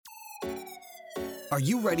Are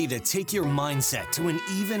you ready to take your mindset to an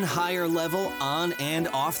even higher level on and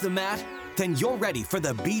off the mat? Then you're ready for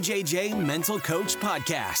the BJJ Mental Coach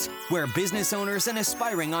Podcast, where business owners and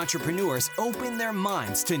aspiring entrepreneurs open their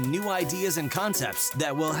minds to new ideas and concepts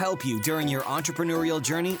that will help you during your entrepreneurial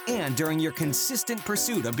journey and during your consistent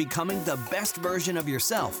pursuit of becoming the best version of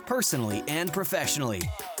yourself, personally and professionally.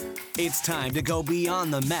 It's time to go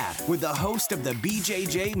beyond the mat with the host of the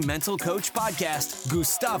BJJ Mental Coach Podcast,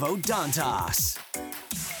 Gustavo Dantas.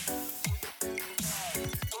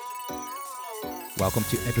 Welcome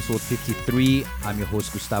to episode 53. I'm your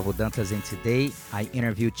host, Gustavo Dantas, and today I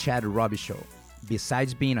interviewed Chad Robichaux.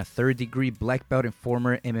 Besides being a third-degree black belt and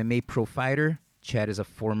former MMA pro fighter, Chad is a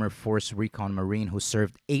former Force Recon Marine who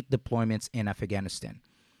served 8 deployments in Afghanistan.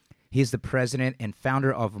 He is the president and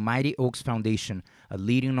founder of Mighty Oaks Foundation, a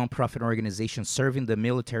leading nonprofit organization serving the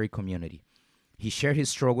military community. He shared his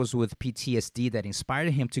struggles with PTSD that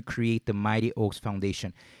inspired him to create the Mighty Oaks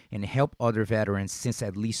Foundation and help other veterans, since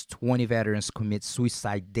at least 20 veterans commit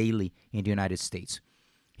suicide daily in the United States.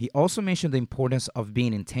 He also mentioned the importance of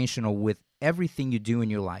being intentional with everything you do in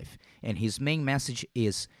your life. And his main message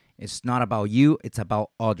is, it's not about you, it's about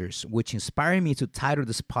others, which inspired me to title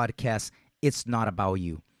this podcast, It's Not About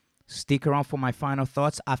You. Stick around for my final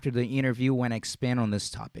thoughts after the interview when I expand on this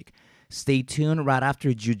topic. Stay tuned right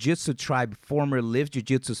after Jiu-Jitsu Tribe former Live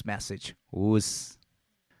Jiu-Jitsu's message. Oos.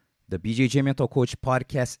 The BJJ Mental Coach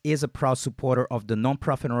Podcast is a proud supporter of the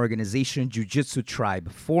nonprofit organization Jiu-Jitsu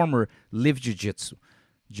Tribe, former Live Jiu-Jitsu.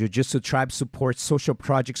 Jiu-Jitsu Tribe supports social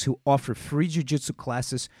projects who offer free jiu-jitsu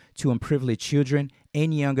classes to unprivileged children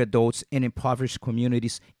and young adults in impoverished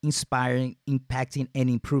communities, inspiring, impacting, and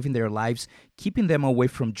improving their lives, keeping them away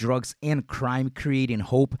from drugs and crime, creating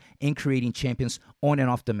hope, and creating champions on and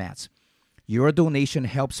off the mats. Your donation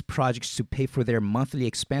helps projects to pay for their monthly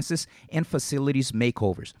expenses and facilities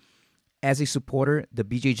makeovers. As a supporter, the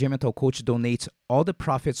BJJ Mental Coach donates all the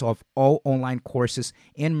profits of all online courses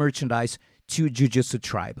and merchandise to Jiu-Jitsu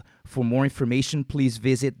Tribe. For more information, please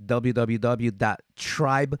visit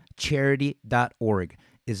www.tribecharity.org.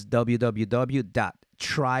 It's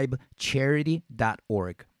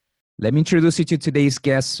www.tribecharity.org. Let me introduce you to today's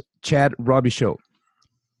guest, Chad Robichaux.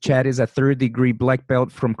 Chad is a third-degree black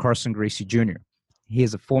belt from Carson Gracie Jr. He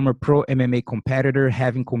is a former pro MMA competitor,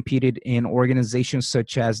 having competed in organizations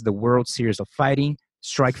such as the World Series of Fighting,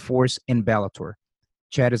 Strikeforce, and Bellator.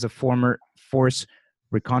 Chad is a former Force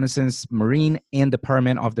Reconnaissance Marine and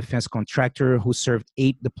Department of Defense contractor who served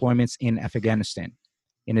 8 deployments in Afghanistan.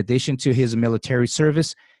 In addition to his military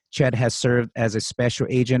service, Chad has served as a special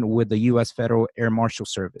agent with the U.S. Federal Air Marshal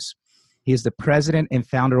Service. He is the president and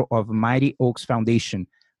founder of Mighty Oaks Foundation,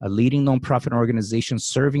 a leading nonprofit organization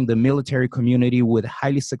serving the military community with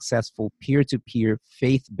highly successful peer-to-peer,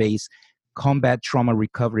 faith-based combat trauma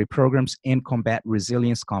recovery programs and combat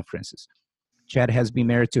resilience conferences. Chad has been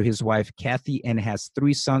married to his wife, Kathy, and has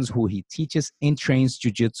 3 sons who he teaches and trains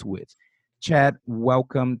jiu-jitsu with. Chad,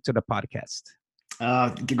 welcome to the podcast.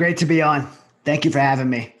 Great to be on. Thank you for having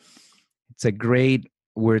me.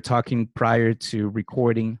 We're talking prior to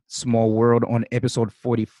recording Small World on episode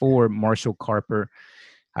 44, Marshall Carper.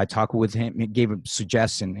 I talked with him and gave him a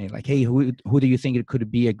suggestion, like, hey, who do you think it could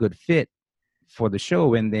be a good fit for the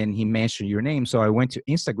show? And then he mentioned your name. So I went to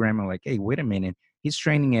Instagram and like, hey, wait a minute. He's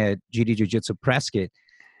training at GD Jiu-Jitsu Prescott.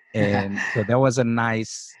 And so that was a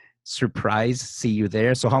nice surprise. See you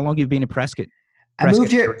there. So how long have you been in Prescott? I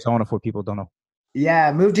moved here. Arizona, for people who don't know. Yeah,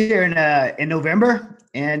 I moved here in November,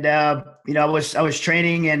 and I was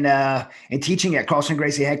training and teaching at Carson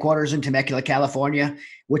Gracie headquarters in Temecula, California,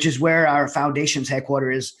 which is where our foundation's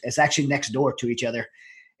headquarters is. It's actually next door to each other,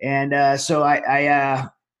 and so I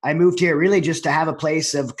moved here really just to have a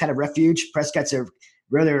place of kind of refuge. Prescott's a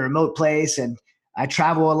really remote place, and I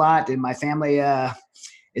travel a lot, and my family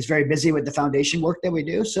is very busy with the foundation work that we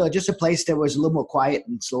do. So just a place that was a little more quiet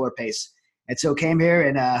and slower pace, and so came here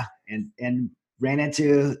and ran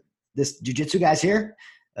into this jiu-jitsu guys here,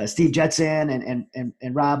 Steve Judson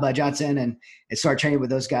and Rob Johnson, and started training with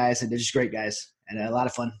those guys. And they're just great guys and a lot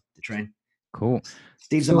of fun to train. Cool.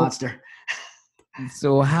 Steve's a monster.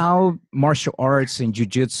 So how martial arts and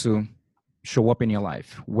jiu-jitsu show up in your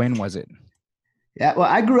life? When was it? Yeah, well,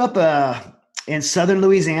 I grew up in Southern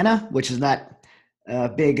Louisiana, which is not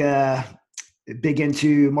big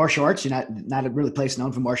into martial arts. You're not a really place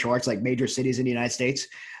known for martial arts like major cities in the United States.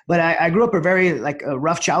 But I grew up a very a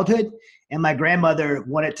rough childhood, and my grandmother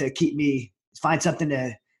wanted to find something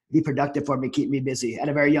to be productive for me, keep me busy at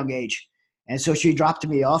a very young age. And so she dropped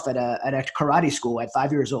me off at a karate school at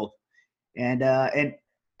 5 years old. And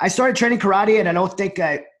I started training karate, and I don't think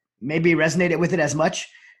I maybe resonated with it as much.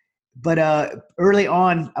 But early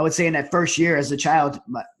on, I would say in that first year as a child,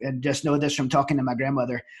 and just know this from talking to my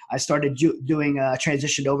grandmother, I started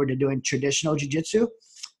transitioned over to doing traditional jiu-jitsu,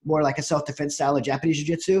 more like a self-defense style of Japanese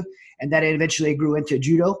jiu-jitsu. And that eventually grew into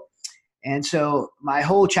judo. And so my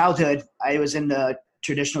whole childhood, I was in the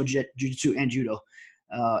traditional jiu-jitsu and judo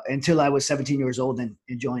until I was 17 years old and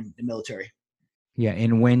joined the military. Yeah,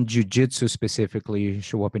 and when jiu-jitsu specifically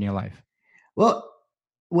show up in your life? Well,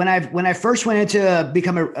 when I first went into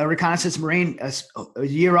become a reconnaissance Marine, a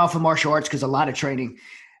year off of martial arts because a lot of training.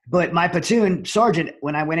 But my platoon sergeant,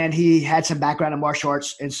 when I went in, he had some background in martial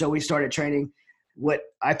arts, and so we started training what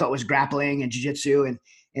I thought was grappling and jiu-jitsu.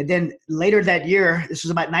 And then later that year, this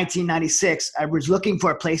was about 1996, I was looking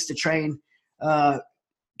for a place to train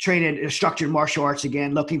in structured martial arts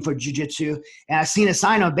again, looking for jiu-jitsu. And I seen a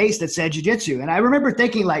sign on base that said jiu-jitsu. And I remember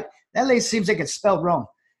thinking, like, that place seems like it's spelled wrong.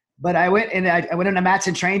 But I went on the mats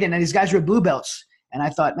and trained, and these guys were blue belts. And I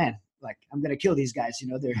thought, man, like, I'm going to kill these guys. You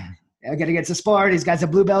know, I got to get to spar. These guys are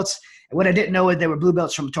blue belts. And what I didn't know was they were blue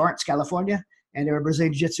belts from Torrance, California, and they were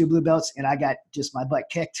Brazilian Jiu-Jitsu blue belts. And I got just my butt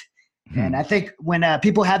kicked. And I think when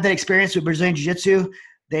people have that experience with Brazilian Jiu-Jitsu,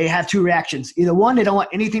 they have two reactions. Either one, they don't want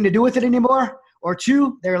anything to do with it anymore. Or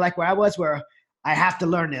two, they're like where I was, where I have to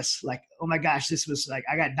learn this. Like, oh my gosh, this was like,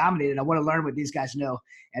 I got dominated. I want to learn what these guys know.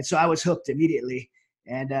 And so I was hooked immediately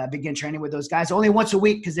and began training with those guys only once a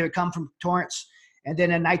week because they would come from Torrance. And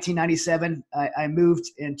then in 1997, I moved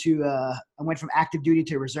into, I went from active duty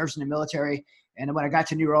to reserves in the military. And when I got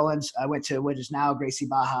to New Orleans, I went to what is now Gracie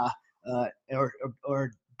Baja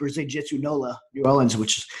or Brazilian Jiu-Jitsu NOLA, New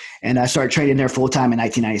Orleans, and I started training there full time in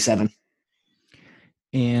 1997.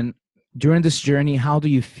 And during this journey, how do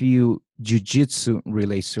you feel jiu-jitsu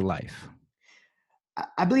relates to life?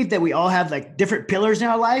 I believe that we all have like different pillars in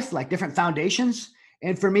our life, like different foundations.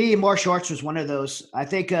 And for me, martial arts was one of those. I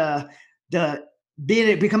think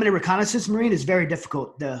becoming a reconnaissance Marine is very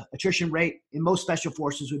difficult. The attrition rate in most special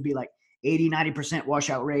forces would be like 80-90%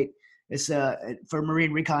 washout rate. It's for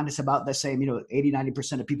Marine recon, it's about the same,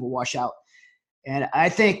 80-90% of people wash out. And I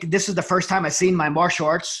think this is the first time I've seen my martial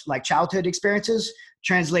arts, like childhood experiences,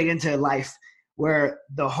 translate into life, where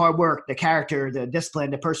the hard work, the character, the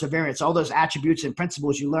discipline, the perseverance, all those attributes and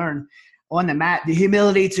principles you learn on the mat, the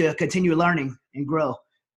humility to continue learning and grow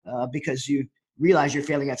because you realize you're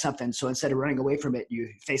failing at something. So instead of running away from it, you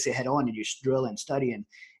face it head on and you drill and study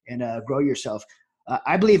and grow yourself.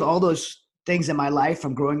 I believe all those things in my life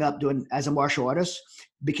from growing up doing as a martial artist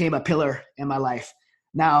became a pillar in my life.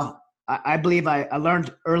 Now, I believe I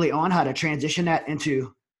learned early on how to transition that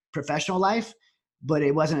into professional life, but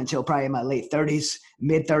it wasn't until probably in my late 30s,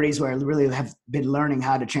 mid 30s, where I really have been learning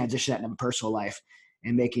how to transition that into personal life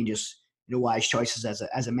and making just wise choices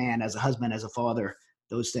as a man, as a husband, as a father,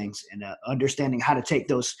 those things, and understanding how to take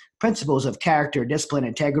those principles of character, discipline,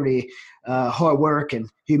 integrity, hard work, and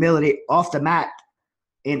humility off the mat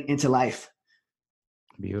into life.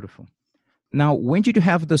 Beautiful. Now, when did you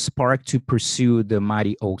have the spark to pursue the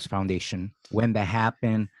Mighty Oaks Foundation? When that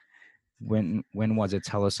happened? When was it?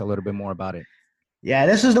 Tell us a little bit more about it. Yeah,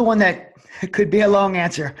 this is the one that could be a long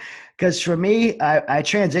answer, because for me, I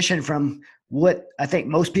transitioned from what I think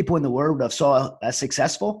most people in the world have saw as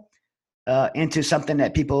successful into something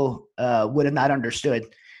that people would have not understood.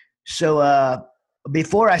 So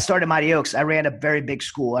before I started Mighty Oaks, I ran a very big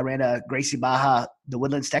school. I ran a Gracie Baja, the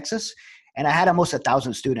Woodlands, Texas, and I had almost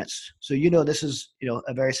 1,000 students. So this is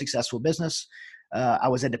a very successful business. I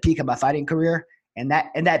was at the peak of my fighting career. And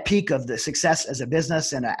that peak of the success as a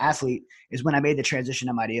business and an athlete is when I made the transition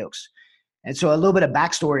to Mighty Oaks. And so a little bit of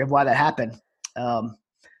backstory of why that happened.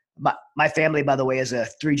 My family, by the way, is a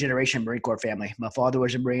 3-generation Marine Corps family. My father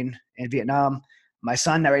was a Marine in Vietnam. My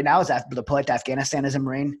son right now is deployed to Afghanistan as a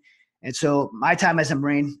Marine. And so my time as a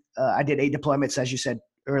Marine, I did 8 deployments, as you said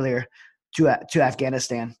earlier, to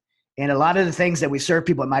Afghanistan. And a lot of the things that we serve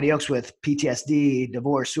people at Mighty Oaks with, PTSD,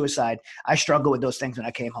 divorce, suicide, I struggled with those things when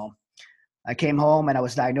I came home. I came home and I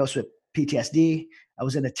was diagnosed with PTSD. I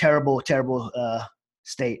was in a terrible, terrible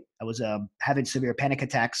state. I was having severe panic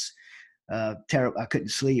attacks. I couldn't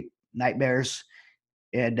sleep, nightmares,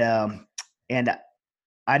 and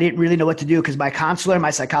I didn't really know what to do because my counselor, my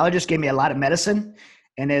psychologist, gave me a lot of medicine,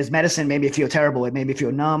 and as medicine made me feel terrible. It made me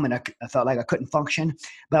feel numb, and I felt like I couldn't function.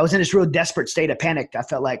 But I was in this real desperate state of panic. I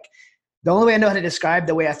felt like the only way I know how to describe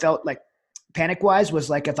the way I felt, like panic-wise, was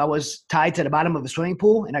like if I was tied to the bottom of a swimming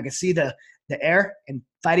pool and I could see the air and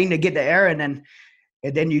fighting to get the air, and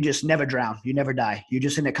then you just never drown. You never die. You're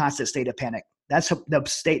just in a constant state of panic. That's the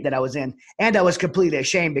state that I was in. And I was completely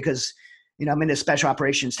ashamed because, I'm in this special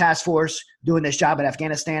operations task force doing this job in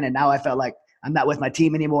Afghanistan. And now I felt like I'm not with my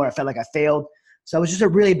team anymore. I felt like I failed. So I was just a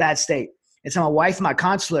really bad state. And so my wife, my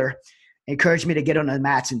counselor, encouraged me to get on the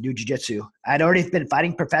mats and do jiu-jitsu. I'd already been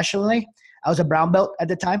fighting professionally. I was a brown belt at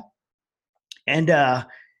the time. And I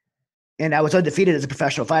was undefeated as a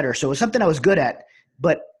professional fighter. So it was something I was good at.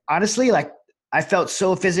 But honestly, like, I felt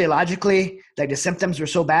so physiologically, like the symptoms were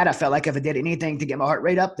so bad. I felt like if I did anything to get my heart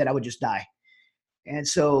rate up, that I would just die. And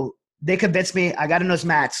so they convinced me. I got on those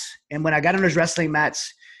mats. And when I got on those wrestling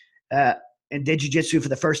mats and did jiu-jitsu for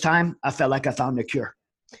the first time, I felt like I found a cure.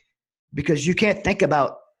 Because you can't think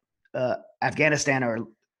about Afghanistan or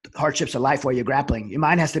hardships of life while you're grappling. Your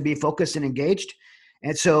mind has to be focused and engaged.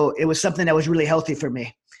 And so it was something that was really healthy for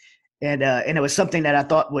me. And it was something that I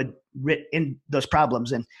thought would rid in those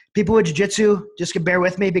problems. And people with jiu-jitsu just can bear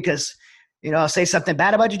with me because, I'll say something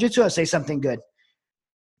bad about jiu-jitsu. I'll say something good.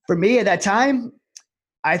 For me at that time,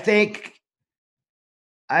 I think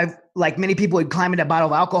like many people would climb in a bottle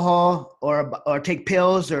of alcohol or take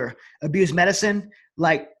pills or abuse medicine.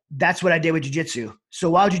 Like, that's what I did with jiu-jitsu. So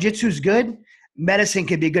while jiu-jitsu is good, medicine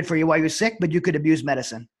could be good for you while you're sick, but you could abuse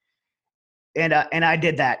medicine. And I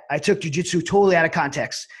did that. I took jiu-jitsu totally out of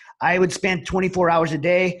context. I would spend 24 hours a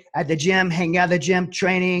day at the gym, hanging out at the gym,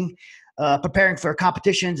 training, preparing for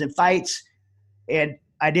competitions and fights. And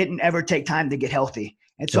I didn't ever take time to get healthy.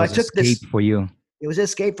 And so I took this for you. It was an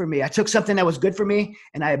escape for me. I took something that was good for me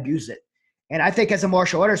and I abused it. And I think as a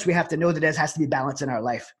martial artist, we have to know that there has to be balance in our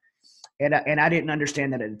life. And I didn't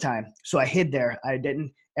understand that at the time. So I hid there. I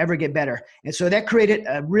didn't ever get better. And so that created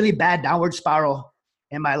a really bad downward spiral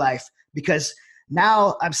in my life because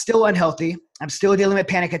now I'm still unhealthy. I'm still dealing with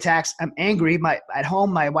panic attacks. I'm angry. At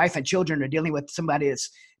home, my wife and children are dealing with somebody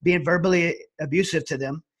that's being verbally abusive to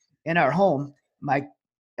them in our home. I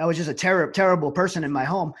was just a terrible person in my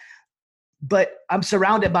home. But I'm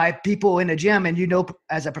surrounded by people in the gym, and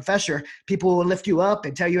as a professor, people will lift you up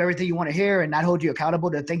and tell you everything you want to hear and not hold you accountable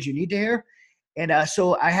to the things you need to hear. And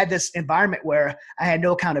so I had this environment where I had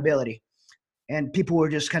no accountability. And people were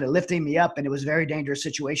just kind of lifting me up, and it was a very dangerous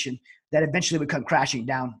situation that eventually would come crashing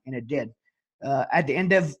down, and it did. At the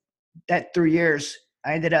end of that 3 years,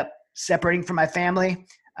 I ended up separating from my family.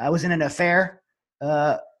 I was in an affair.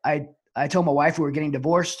 I told my wife we were getting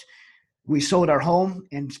divorced. We sold our home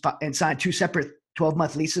and signed 2 separate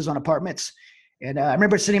 12-month leases on apartments. And I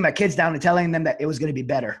remember sitting my kids down and telling them that it was going to be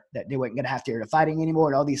better, that they weren't going to have to hear the fighting anymore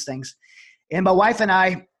and all these things. And my wife and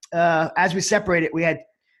I, as we separated, we had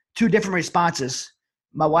 2 different responses.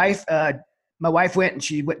 My wife went and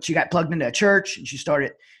she got plugged into a church, and she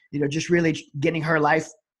started, just really getting her life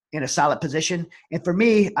in a solid position. And for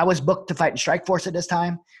me, I was booked to fight in Strike Force at this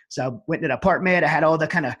time. So I went to an apartment. I had all the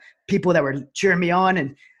kind of people that were cheering me on,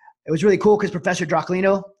 and it was really cool because Professor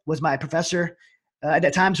Draclino was my professor at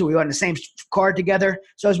that time. So we were on the same card together.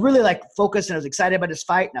 So I was really focused, and I was excited about this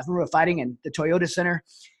fight. And I remember fighting in the Toyota Center,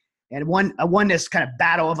 and I won this kind of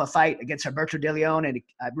battle of a fight against Alberto De Leon, and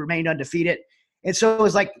I remained undefeated. And so it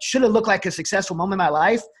was should have looked like a successful moment in my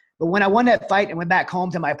life. But when I won that fight and went back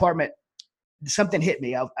home to my apartment, something hit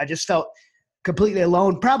me. I just felt completely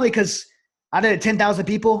alone, probably because out of the 10,000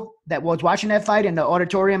 people that was watching that fight in the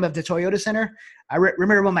auditorium of the Toyota Center, I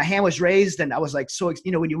remember when my hand was raised, and I was so,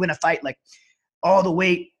 when you win a fight, all the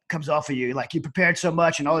weight comes off of you. You prepared so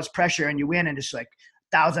much and all this pressure, and you win, and it's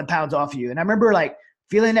 1,000 pounds off of you. And I remember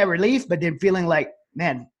feeling that relief, but then feeling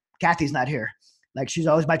man, Kathy's not here. She's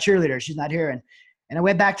always my cheerleader. She's not here. And I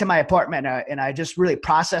went back to my apartment, and I just really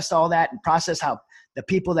processed all that and processed how the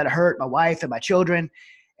people that hurt, my wife and my children.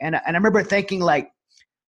 And I remember thinking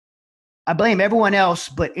I blame everyone else,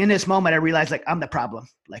 but in this moment I realized I'm the problem.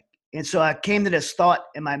 And so I came to this thought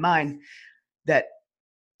in my mind that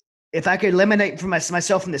if I could eliminate from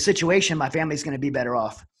myself from the situation, my family's going to be better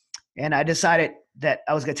off. And I decided that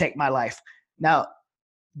I was going to take my life. Now,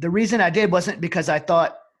 the reason I did wasn't because I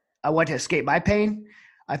thought I wanted to escape my pain.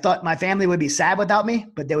 I thought my family would be sad without me,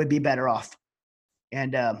 but they would be better off.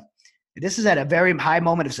 And this is at a very high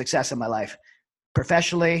moment of success in my life.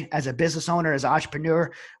 Professionally, as a business owner, as an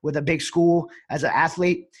entrepreneur with a big school, as an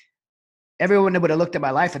athlete, everyone would have looked at my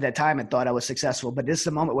life at that time and thought I was successful. But this is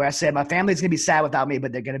a moment where I said, my family's going to be sad without me,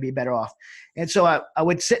 but they're going to be better off. And so I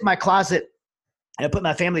would sit in my closet and I put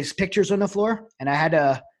my family's pictures on the floor, and I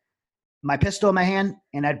had my pistol in my hand,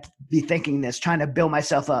 and I'd be thinking this, trying to build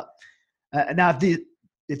myself up. Now,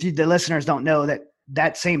 if the listeners don't know,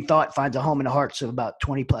 that same thought finds a home in the hearts of about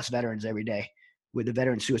 20 plus veterans every day, with the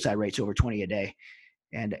veteran suicide rates over 20 a day.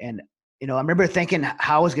 And I remember thinking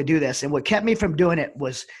how I was going to do this. And what kept me from doing it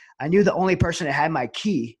was I knew the only person that had my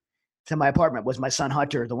key to my apartment was my son,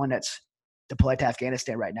 Hunter, the one that's deployed to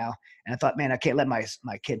Afghanistan right now. And I thought, man, I can't let my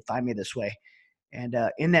kid find me this way. And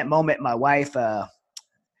in that moment, my wife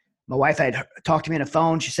My wife had talked to me on the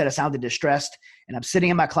phone. She said I sounded distressed, and I'm sitting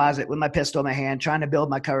in my closet with my pistol in my hand, trying to build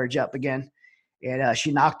my courage up again. And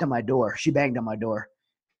she knocked on my door. She banged on my door.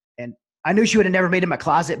 And I knew she would have never made it in my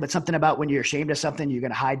closet, but something about when you're ashamed of something, you're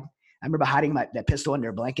going to hide. I remember hiding that pistol under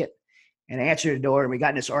a blanket, and I answered the door, and we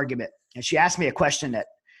got in this argument. And she asked me a question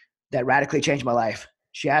that radically changed my life.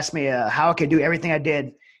 She asked me how I could do everything I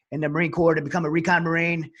did in the Marine Corps to become a recon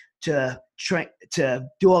Marine, to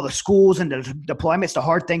do all the schools and the deployments, the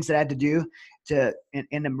hard things that I had to do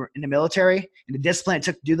in the military, and the discipline it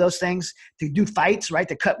took to do those things, to do fights, right,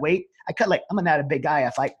 to cut weight. I'm not a big guy. I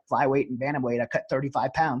fight flyweight and bantamweight. I cut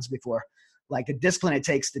 35 pounds before. Like the discipline it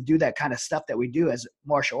takes to do that kind of stuff that we do as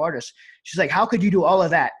martial artists. She's like, how could you do all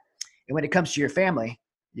of that? And when it comes to your family,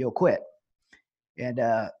 you'll quit. And,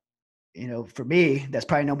 for me, that's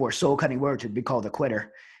probably no more soul cutting word to be called a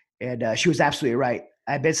quitter. And she was absolutely right.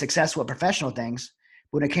 I've been successful at professional things,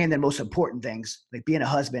 but when it came to the most important things, like being a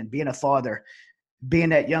husband, being a father, being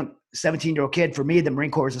that young 17-year-old kid, for me, the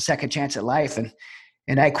Marine Corps was a second chance at life.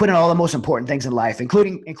 And I quit on all the most important things in life,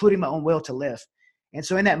 including my own will to live. And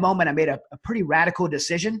so in that moment, I made a pretty radical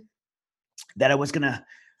decision that I was going to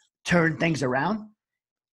turn things around.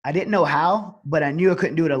 I didn't know how, but I knew I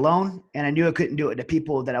couldn't do it alone, and I knew I couldn't do it to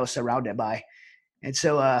people that I was surrounded by. And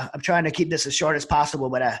so I'm trying to keep this as short as possible,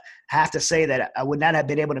 but I have to say that I would not have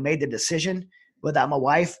been able to make the decision without my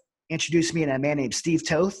wife introduced me to a man named Steve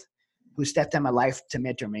Toth, who stepped in my life to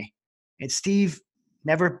mentor me. And Steve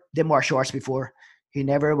never did martial arts before. He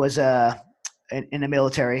never was in the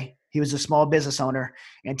military. He was a small business owner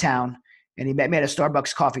in town, and he met me at a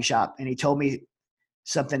Starbucks coffee shop, and he told me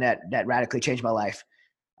something that radically changed my life.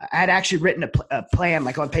 I had actually written a plan,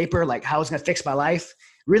 like on paper, like how I was going to fix my life,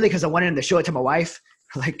 really because I wanted him to show it to my wife,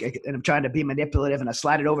 and I'm trying to be manipulative, and I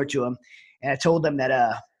slid it over to him, and I told him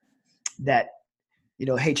that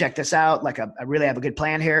hey, check this out. Like I really have a good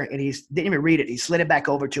plan here. And he didn't even read it. He slid it back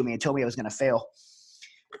over to me and told me I was going to fail.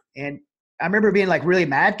 And I remember being like really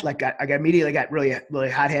mad. Like I immediately got really, really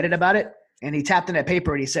hot headed about it. And he tapped in that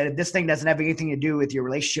paper and he said, if this thing doesn't have anything to do with your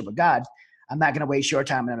relationship with God, I'm not going to waste your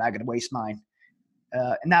time and I'm not going to waste mine.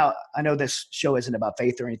 And now I know this show isn't about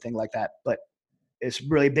faith or anything like that, but it's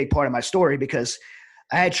really a big part of my story because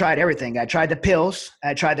I had tried everything. I tried the pills.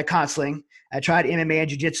 I tried the counseling. I tried MMA and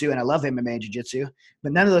jiu-jitsu, and I love MMA and jiu-jitsu,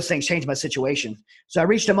 but none of those things changed my situation. So I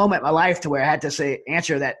reached a moment in my life to where I had to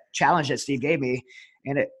answer that challenge that Steve gave me,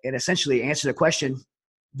 and it essentially answered the question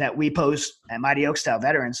that we pose at Mighty Oak Style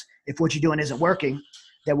Veterans. If what you're doing isn't working,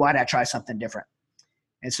 then why not try something different?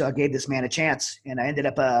 And so I gave this man a chance, and I ended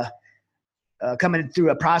up coming through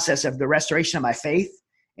a process of the restoration of my faith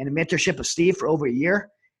and the mentorship of Steve for over a year.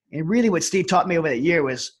 And really what Steve taught me over that year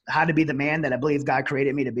was how to be the man that I believe God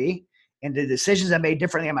created me to be. And the decisions I made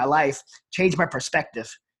differently in my life changed my perspective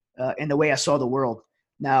in the way I saw the world.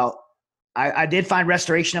 Now, I did find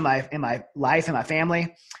restoration in my life and my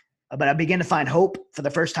family, but I began to find hope for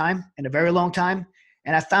the first time in a very long time.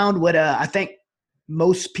 And I found what I think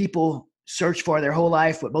most people search for their whole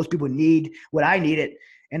life, what most people need, what I needed,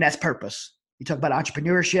 and that's purpose. You talk about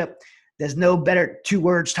entrepreneurship. There's no better two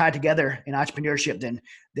words tied together in entrepreneurship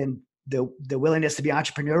than the willingness to be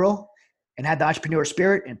entrepreneurial and have the entrepreneur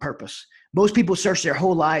spirit and purpose. Most people search their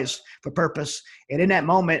whole lives for purpose. And in that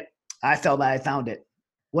moment, I felt that I found it.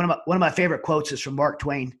 One of my favorite quotes is from Mark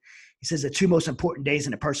Twain. He says the two most important days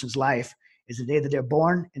in a person's life is the day that they're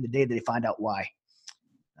born and the day that they find out why.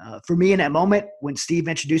 For me in that moment, when Steve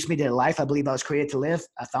introduced me to the life I believe I was created to live,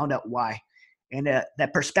 I found out why. And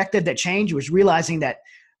that perspective that changed was realizing that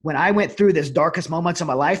when I went through this darkest moments of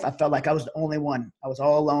my life, I felt like I was the only one. I was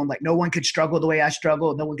all alone. Like no one could struggle the way I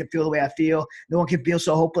struggled. No one could feel the way I feel. No one could feel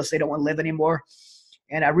so hopeless they don't want to live anymore.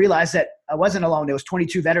 And I realized that I wasn't alone. There was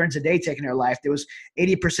 22 veterans a day taking their life. There was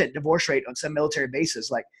 80% divorce rate on some military bases.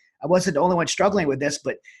 Like I wasn't the only one struggling with this,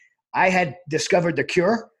 but I had discovered the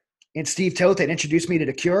cure. And Steve Toth had introduced me to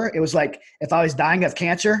the cure. It was like if I was dying of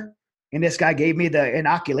cancer and this guy gave me the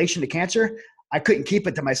inoculation to cancer, I couldn't keep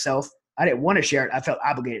it to myself. I didn't want to share it. I felt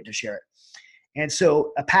obligated to share it. And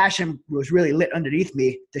so a passion was really lit underneath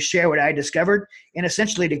me to share what I discovered and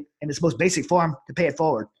essentially in its most basic form to pay it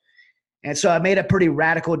forward. And so I made a pretty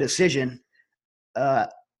radical decision,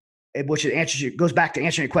 which goes back to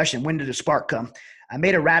answering your question, when did the spark come? I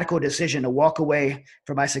made a radical decision to walk away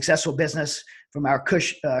from my successful business, from our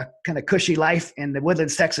kind of cushy life in the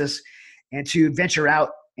Woodlands, Texas, and to venture out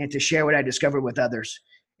and to share what I discovered with others.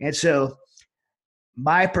 And so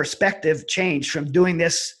my perspective changed from doing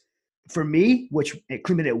this for me, which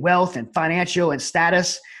included wealth and financial and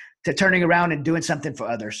status, to turning around and doing something for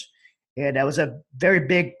others. And that was a very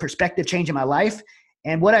big perspective change in my life.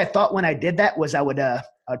 And what I thought when I did that was I would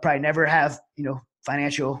probably never have,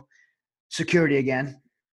 financial security again.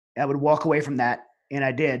 I would walk away from that, and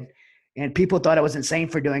I did. And people thought I was insane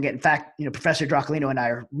for doing it. In fact, Professor Draccolino and I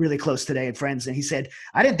are really close today and friends. And he said,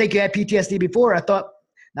 I didn't think you had PTSD before. I thought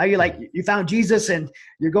now you're like, you found Jesus and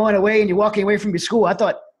you're going away and you're walking away from your school. I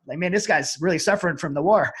thought, like, man, this guy's really suffering from the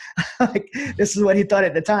war. Like, this is what he thought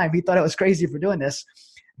at the time. He thought I was crazy for doing this.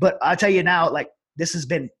 But I'll tell you now, like, this has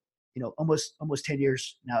been, almost 10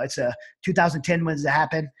 years now. It's 2010 when it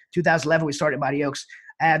happened. 2011, we started Mighty Oaks.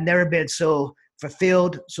 I have never been so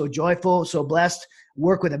fulfilled, so joyful, so blessed.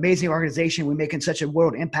 Work with amazing organization. We're making such a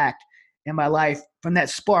world impact in my life from that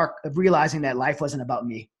spark of realizing that life wasn't about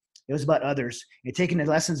me. It was about others and taking the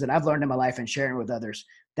lessons that I've learned in my life and sharing with others.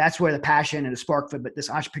 That's where the passion and the spark for this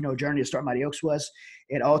entrepreneurial journey to start Mighty Oaks was.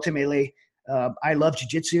 And ultimately, I love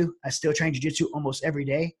jiu-jitsu. I still train jiu-jitsu almost every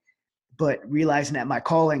day, but realizing that my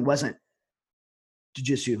calling wasn't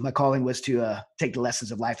jiu-jitsu. My calling was to take the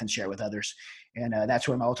lessons of life and share with others. And that's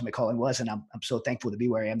where my ultimate calling was. And I'm so thankful to be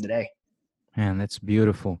where I am today. Man, that's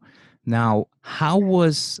beautiful. Now, how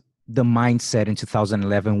was the mindset in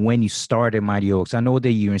 2011 when you started Mighty Oaks? I know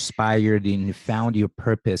that you inspired and you found your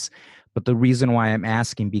purpose, but the reason why I'm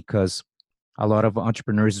asking, because a lot of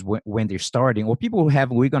entrepreneurs, when they're starting, or people who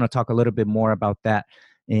have, we're going to talk a little bit more about that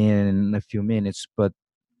in a few minutes, but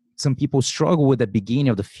some people struggle with the beginning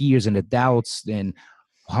of the fears and the doubts and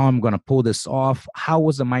how I'm going to pull this off. How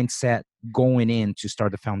was the mindset going in to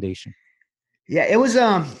start the foundation? Yeah, it was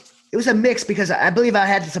a mix because I believe I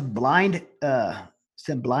had some blind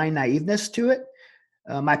naiveness to it.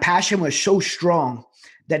 My passion was so strong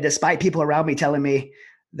that despite people around me telling me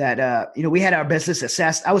that, we had our business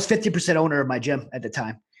assessed. I was 50% owner of my gym at the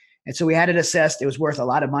time. And so we had it assessed. It was worth a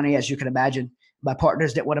lot of money, as you can imagine. My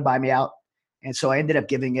partners didn't want to buy me out. And so I ended up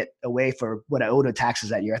giving it away for what I owed in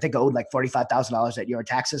taxes that year. I think I owed like $45,000 that year in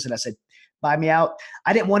taxes. And I said, buy me out.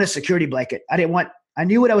 I didn't want a security blanket. I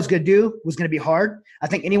knew what I was going to do was going to be hard. I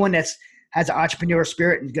think anyone has an entrepreneurial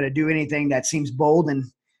spirit and is going to do anything that seems bold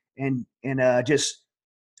and just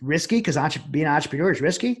risky, because being an entrepreneur is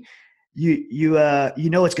risky. You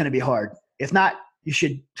know it's going to be hard. If not, you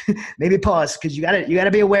should maybe pause, because you got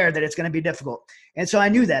to be aware that it's going to be difficult. And so I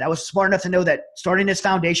knew that. I was smart enough to know that starting this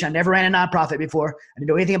foundation, I never ran a nonprofit before. I didn't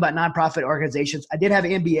know anything about nonprofit organizations. I did have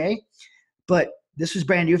an MBA, but this was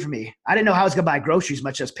brand new for me. I didn't know how I was going to buy groceries,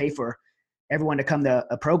 much as pay for everyone to come to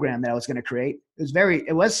a program that I was going to create.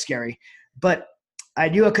 It was scary, but I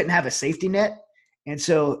knew I couldn't have a safety net. And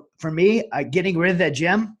so for me, getting rid of that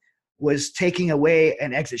gym was taking away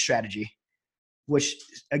an exit strategy, which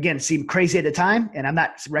again seemed crazy at the time. And I'm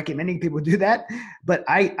not recommending people do that, but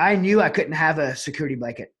I knew I couldn't have a security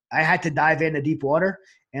blanket. I had to dive into deep water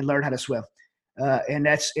and learn how to swim.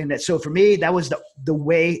 So for me, that was the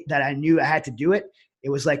way that I knew I had to do it. It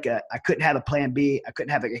was like I couldn't have a plan B. I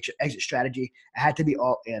couldn't have an exit strategy. I had to be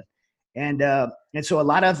all in. And so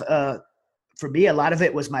for me, a lot of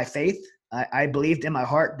it was my faith. I believed in my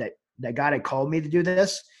heart that God had called me to do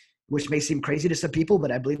this, which may seem crazy to some people,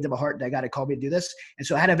 but I believed in my heart that God had called me to do this. And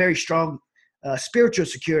so I had a very strong spiritual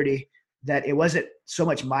security that it wasn't so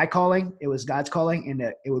much my calling, it was God's calling, and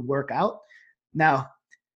that it would work out. Now,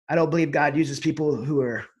 I don't believe God uses people who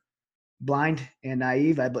are blind and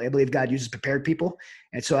naive. I believe God uses prepared people.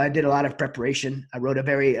 And so I did a lot of preparation. I wrote a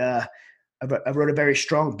very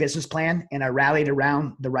strong business plan, and I rallied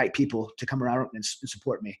around the right people to come around and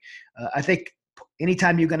support me. I think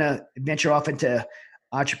anytime you're going to venture off into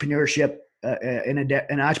entrepreneurship, in an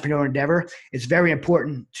entrepreneurial endeavor, it's very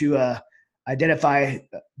important to identify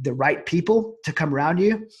the right people to come around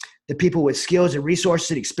you, the people with skills and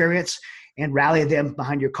resources and experience, and rally them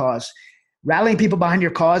behind your cause. Rallying people behind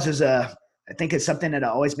your cause I think it's something that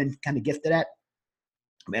I've always been kind of gifted at.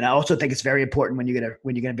 And I also think it's very important when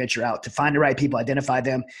you're gonna venture out to find the right people, identify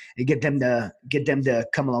them, and get them to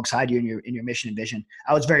come alongside you in your mission and vision.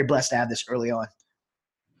 I was very blessed to have this early on.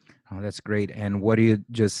 Oh, that's great. And what you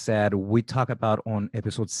just said, we talk about on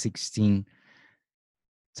episode 16,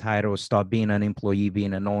 title "Stop Being an Employee,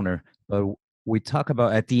 Being an Owner." But we talk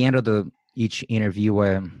about at the end of each interview.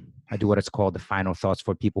 I do what it's called the final thoughts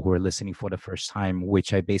for people who are listening for the first time,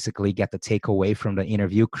 which I basically get to take away from the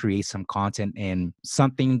interview, create some content and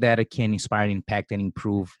something that it can inspire, impact, and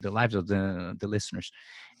improve the lives of the listeners.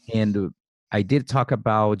 And I did talk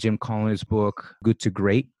about Jim Collins' book, Good to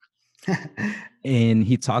Great. And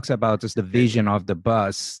he talks about just the vision of the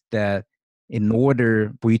bus, that in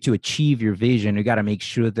order for you to achieve your vision, you got to make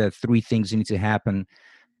sure that three things need to happen.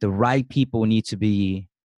 The right people need to be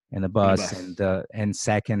in the bus, and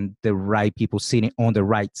second, the right people sitting on the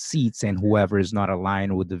right seats, and whoever is not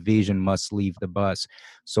aligned with the vision must leave the bus.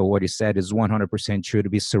 So what he said is 100% true, to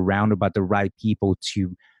be surrounded by the right people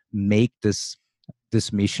to make this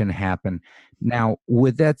this mission happen. Now,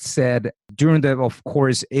 with that said, of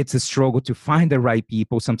course, it's a struggle to find the right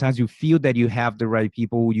people. Sometimes you feel that you have the right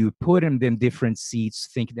people. You put them in different seats,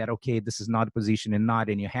 think that, okay, this is not a position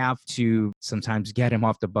and you have to sometimes get them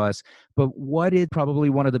off the bus. But what is probably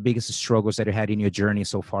one of the biggest struggles that you had in your journey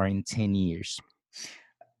so far in 10 years?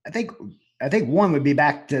 I think one would be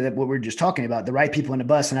back to what we were just talking about, the right people on the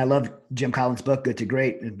bus. And I love Jim Collins' book, Good to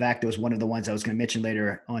Great. In fact, it was one of the ones I was going to mention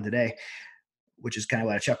later on today, which is kind of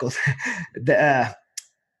why I chuckled.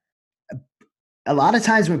 A lot of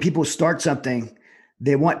times when people start something,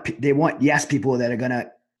 they want yes people that are going to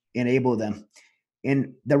enable them.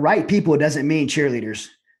 And the right people doesn't mean cheerleaders.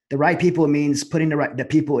 The right people means putting the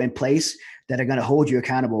people in place that are going to hold you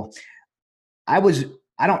accountable. I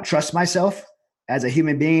don't trust myself as a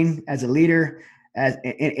human being, as a leader, as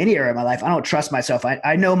in any area of my life. I don't trust myself.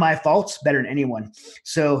 I know my faults better than anyone.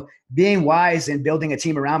 So being wise and building a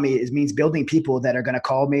team around me means building people that are going to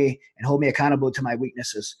call me and hold me accountable to my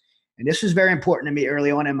weaknesses. And this was very important to me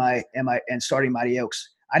early on in starting Mighty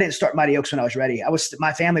Oaks. I didn't start Mighty Oaks when I was ready.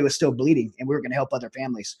 My family was still bleeding, and we were going to help other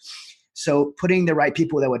families. So putting the right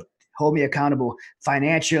people that would hold me accountable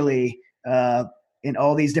financially in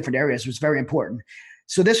all these different areas was very important.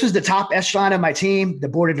 So this was the top echelon of my team, the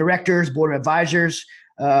board of directors, board of advisors.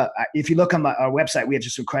 If you look on our website, we have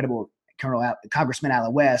just incredible Congressman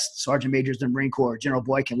Allen West, Sergeant Majors in the Marine Corps, General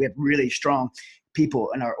Boykin. We have really strong people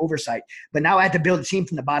in our oversight. But now I had to build a team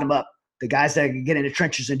from the bottom up, the guys that can get in the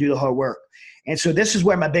trenches and do the hard work. And so this is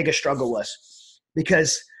where my biggest struggle was,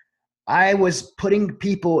 because I was putting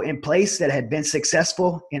people in place that had been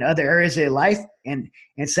successful in other areas of their life and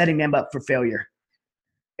setting them up for failure.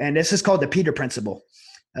 And this is called the Peter Principle.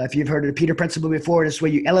 If you've heard of the Peter Principle before, this is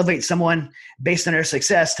where you elevate someone based on their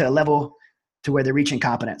success to a level to where they're reaching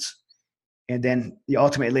competence. And then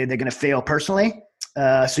ultimately they're going to fail personally.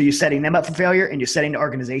 So you're setting them up for failure and you're setting the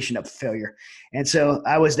organization up for failure. And so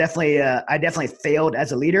I definitely failed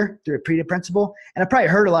as a leader through a Peter Principle. And I probably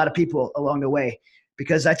hurt a lot of people along the way,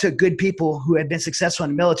 because I took good people who had been successful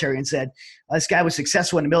in the military and said, this guy was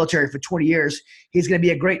successful in the military for 20 years. He's going to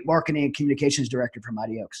be a great marketing and communications director for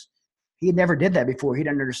Mighty Oaks. He never did that before. He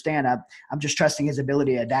didn't understand. I'm just trusting his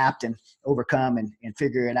ability to adapt and overcome and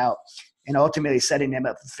figure it out. And ultimately setting them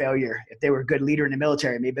up for failure. If they were a good leader in the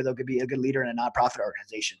military, maybe they could be a good leader in a nonprofit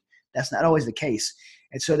organization. That's not always the case.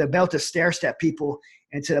 And so they're built to stair-step people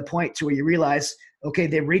and to the point to where you realize, okay,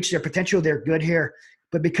 they've reached their potential. They're good here.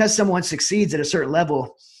 But because someone succeeds at a certain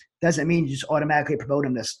level, doesn't mean you just automatically promote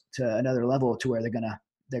them to another level to where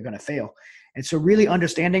they're gonna fail. And so really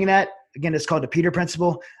understanding that, again, it's called the Peter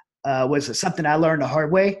Principle, was something I learned the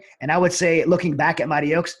hard way. And I would say, looking back at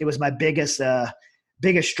Mighty Oaks, it was my biggest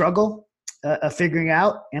struggle of figuring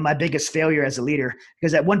out, and my biggest failure as a leader.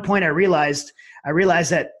 Because at one point I realized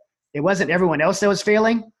that it wasn't everyone else that was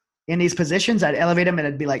failing in these positions. I'd elevate him and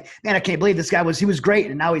I'd be like, man, I can't believe this guy he was great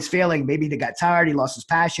and now he's failing. Maybe he got tired. He lost his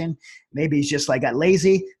passion. Maybe he's just got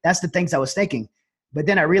lazy. That's the things I was thinking. But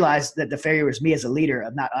then I realized that the failure was me as a leader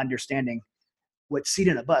of not understanding what seat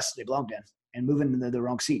in the bus they belonged in and moving them to the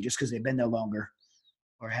wrong seat just because they've been there longer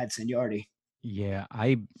or had seniority. Yeah,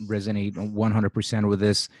 I resonate 100% with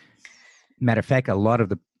this. Matter of fact, a lot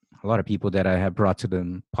of people that I have brought to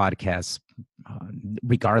the podcast,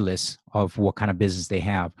 regardless of what kind of business they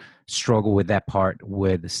have, struggle with that part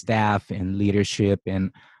with staff and leadership.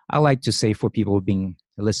 And I like to say, for people who've been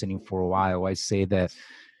listening for a while, I say that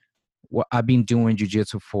I've been doing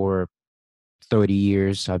jiu-jitsu for 30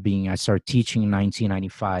 years. I started teaching in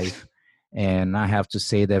 1995. And I have to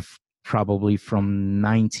say that probably from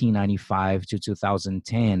 1995 to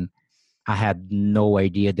 2010, I had no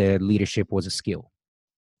idea that leadership was a skill.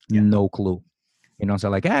 Yeah. No clue.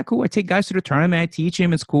 So cool. I take guys to the tournament. I teach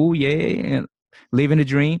him. It's cool. Yeah. And living the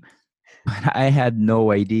dream. But I had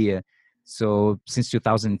no idea. So since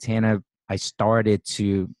 2010, I started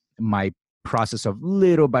my process of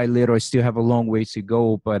little by little. I still have a long way to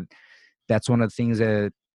go, but that's one of the things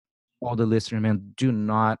that all the listeners, man, do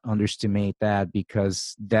not underestimate that,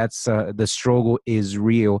 because that's the struggle is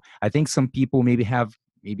real. I think some people maybe have,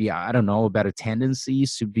 I don't know, better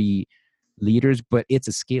tendencies to be leaders, but it's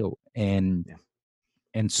a skill. And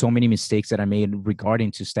so many mistakes that I made regarding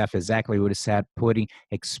to staff, exactly what he said,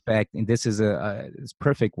 and this is it's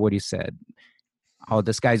perfect what he said. Oh,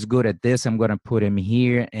 this guy's good at this, I'm going to put him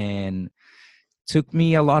here. And took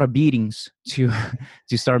me a lot of beatings to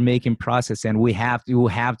start making process. And we have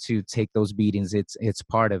to take those beatings. It's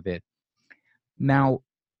part of it. Now,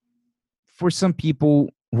 for some people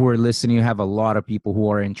who are listening, you have a lot of people who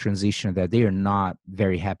are in transition that they are not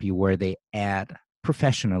very happy where they at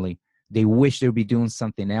professionally. They wish they would be doing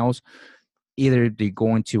something else. either they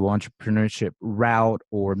go into entrepreneurship route,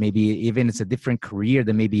 or maybe even it's a different career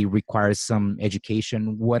that maybe requires some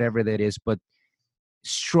education, whatever that is, but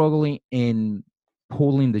struggling in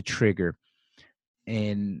pulling the trigger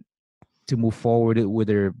and to move forward with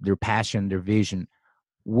their passion, their vision.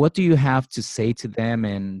 What do you have to say to them,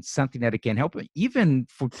 and something that it can help even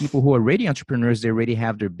for people who are already entrepreneurs? They already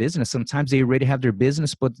have their business. Sometimes they already have their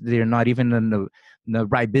business, but they're not even in the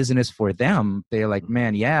right business for them. They're like,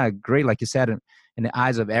 man, yeah, great. Like you said, in the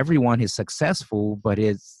eyes of everyone, he's successful, but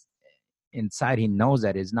it's inside, he knows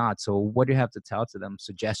that it's not. So what do you have to tell to them?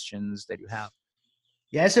 Suggestions that you have?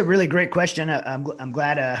 Yeah, it's a really great question. I'm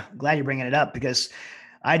glad you're bringing it up, because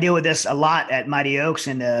I deal with this a lot at Mighty Oaks,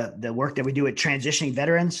 and the work that we do with transitioning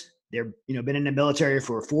veterans. They're been in the military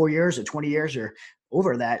for 4 years or 20 years or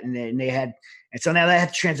over that, and so now they have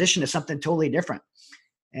to transition to something totally different.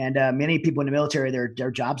 And many people in the military,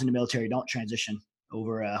 their jobs in the military don't transition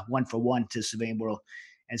over one for one to civilian world,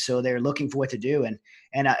 and so they're looking for what to do. And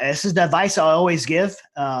this is the advice I always give.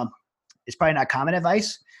 It's probably not common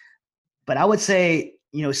advice, but I would say,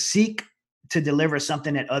 seek to deliver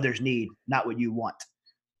something that others need, not what you want.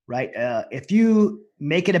 Right? If you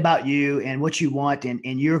make it about you and what you want,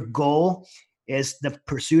 and your goal is the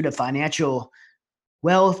pursuit of financial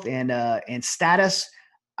wealth and status,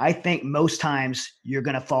 I think most times you're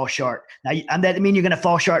going to fall short. Now, that doesn't mean you're going to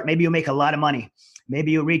fall short. Maybe you'll make a lot of money.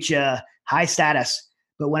 Maybe you'll reach a high status.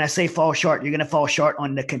 But when I say fall short, you're going to fall short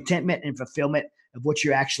on the contentment and fulfillment of what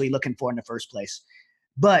you're actually looking for in the first place.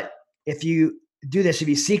 But if you do this, if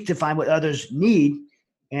you seek to find what others need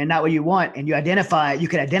and not what you want, and you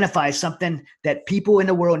can identify something that people in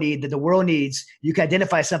the world need, that the world needs. You can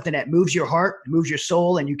identify something that moves your heart, moves your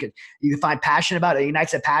soul, and you can find passion about it,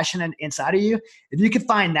 ignites a passion inside of you. If you can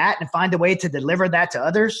find that and find a way to deliver that to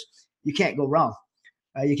others, you can't go wrong.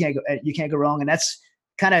 You can't go wrong. And that's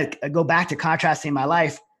kind of go back to contrasting my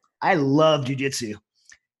life. I love jujitsu,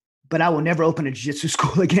 but I will never open a jujitsu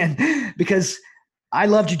school again, because I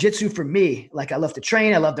love jujitsu for me. Like, I love to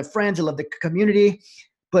train. I love the friends. I love the community.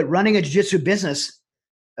 But running a jiu-jitsu business,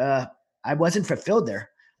 I wasn't fulfilled there.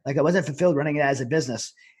 Like, I wasn't fulfilled running it as a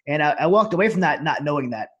business. And I walked away from that not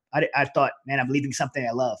knowing that. I thought, man, I'm leaving something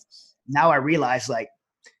I love. Now I realize, like,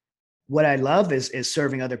 what I love is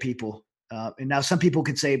serving other people. And now some people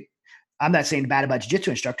could say, I'm not saying bad about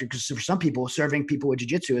jiu-jitsu instructor, because for some people, serving people with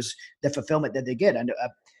jiu-jitsu is the fulfillment that they get.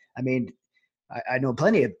 I know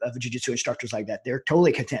plenty of jiu-jitsu instructors like that. They're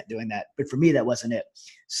totally content doing that. But for me, that wasn't it.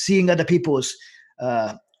 Seeing other people's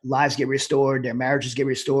lives get restored, their marriages get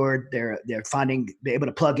restored, they're able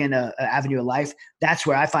to plug in an avenue of life. That's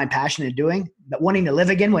where I find passion in doing. But wanting to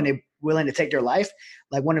live again when they're willing to take their life,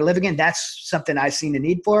 like wanting to live again, that's something I've seen the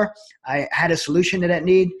need for. I had a solution to that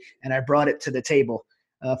need, and I brought it to the table.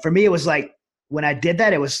 For me, it was like, when I did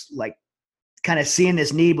that, it was like kind of seeing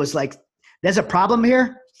this need was like, there's a problem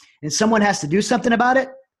here and someone has to do something about it.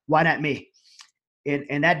 Why not me?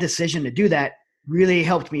 And that decision to do that really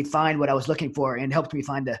helped me find what I was looking for, and helped me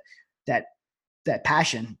find that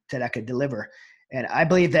passion that I could deliver. And I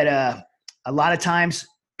believe that a lot of times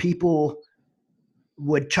people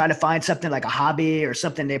would try to find something like a hobby or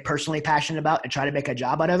something they're personally passionate about and try to make a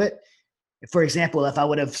job out of it. For example, if I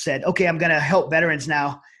would have said, okay, I'm going to help veterans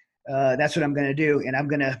now, that's what I'm going to do. And I'm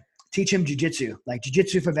going to teach them jujitsu, like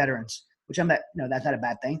jujitsu for veterans, which that's not a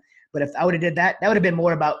bad thing. But if I would have did that, that would have been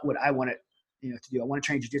more about what I wanted, to do. I want to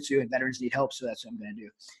train jujitsu, and veterans need help. So that's what I'm going to do.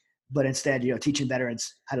 But instead, teaching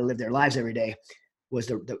veterans how to live their lives every day was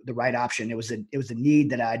the right option. It was the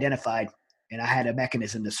need that I identified, and I had a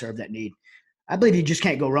mechanism to serve that need. I believe you just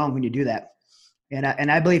can't go wrong when you do that.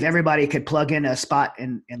 And I believe everybody could plug in a spot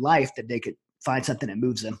in life that they could find something that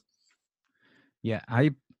moves them. Yeah,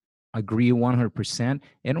 I agree 100%.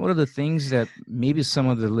 And one of the things that maybe some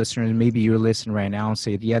of the listeners, maybe you're listening right now and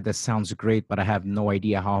say, yeah, that sounds great, but I have no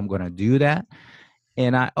idea how I'm going to do that.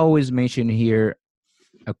 And I always mention here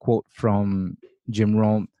a quote from Jim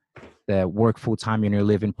Rohn, that work full-time and you're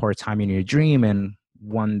living part-time in your dream. And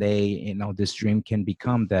one day, this dream can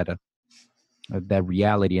become that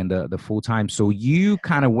reality and the full-time. So you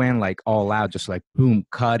kind of went like all out, just like, boom,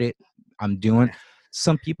 cut it, I'm doing.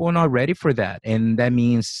 Some people are not ready for that. And that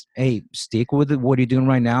means, hey, stick with what you're doing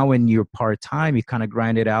right now. And you're part-time, you kind of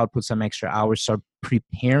grind it out, put some extra hours, start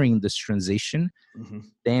preparing this transition,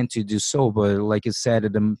 then to do so. But like you said,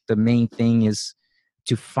 the main thing is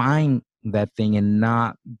to find that thing and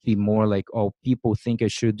not be more like, oh, people think I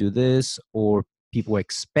should do this, or people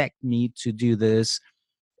expect me to do this.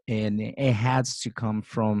 And it has to come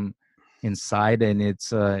from inside. And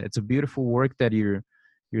it's a beautiful work that you're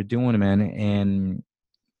doing, man. And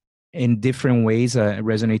in different ways,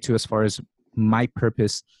 resonate too, as far as my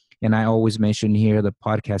purpose And I always mention here the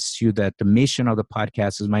podcast too, that the mission of the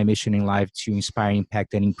podcast is my mission in life to inspire,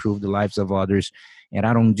 impact, and improve the lives of others. And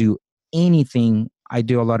I don't do anything. I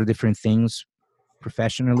do a lot of different things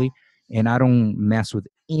professionally, and I don't mess with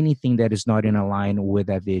anything that is not in line with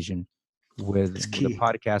that vision, It's with the key.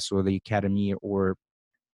 podcast or the academy or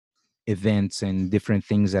events and different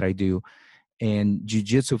things that I do. And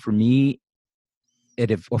jiu-jitsu for me,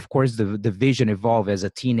 of course the vision evolved as a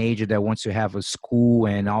teenager that wants to have a school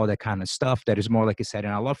and all that kind of stuff. That is more like I said,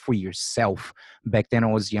 and a lot for yourself. Back then I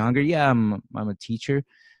was younger. Yeah, I'm a teacher,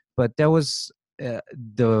 but that was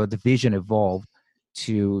the vision evolved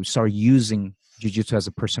to start using jiu-jitsu as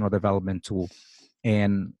a personal development tool.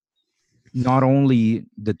 And not only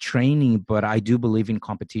the training, but I do believe in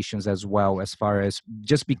competitions as well, as far as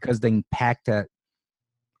just because the impact that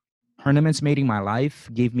tournaments made in my life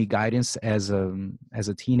gave me guidance as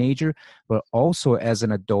a teenager, but also as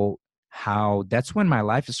an adult. How that's when my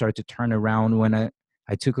life started to turn around. When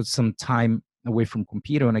I took some time away from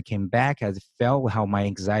computer, and I came back, I felt how my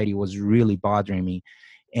anxiety was really bothering me,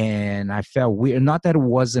 and I felt weird. Not that it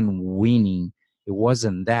wasn't winning, it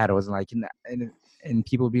wasn't that. I was like, and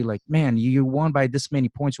people be like, "Man, you won by this many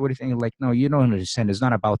points. What do you think?" Like, no, you don't understand. It's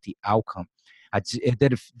not about the outcome. It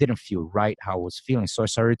didn't feel right how I was feeling. So I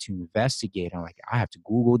started to investigate. I'm like, I have to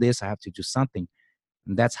Google this. I have to do something.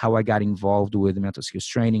 And that's how I got involved with mental skills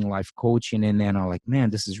training, life coaching. And then I'm like, man,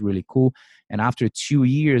 this is really cool. And after 2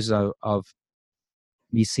 years of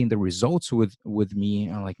me seeing the results with me,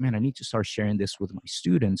 I'm like, man, I need to start sharing this with my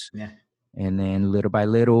students. Yeah. And then little by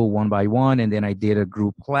little, one by one, and then I did a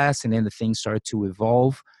group class, and then the things started to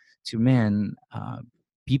evolve to, man,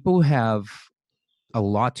 people have a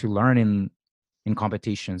lot to learn in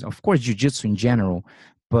competitions. Of course, jiu-jitsu in general,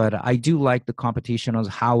 but I do like the competition of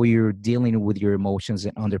how you're dealing with your emotions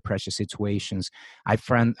in under pressure situations. I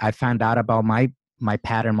found out about my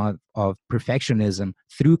pattern of perfectionism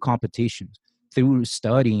through competitions, through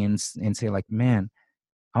studying and say like, man,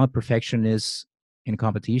 I'm a perfectionist in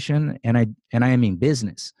competition, and I am in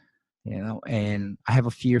business, and I have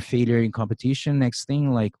a fear of failure in competition. Next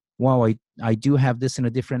thing, like, wow, I do have this in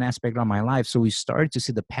a different aspect of my life. So we started to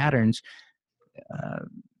see the patterns. uh,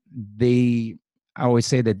 they I always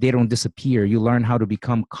say that they don't disappear. You learn how to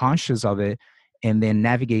become conscious of it and then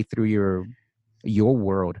navigate through your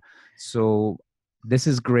world. So this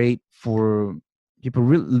is great for people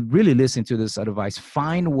really listen to this advice.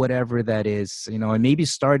 Find whatever that is, and maybe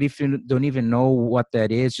start, if you don't even know what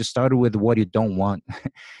that is, just start with what you don't want.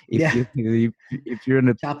 Yeah. If you're in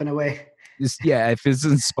a Chopping away. yeah, if it's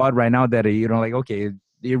in a spot right now that like, okay,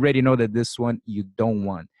 you already know that this one you don't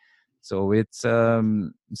want. So it's a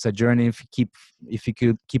journey. If you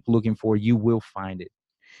could keep looking for, you will find it.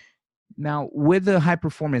 Now, with the high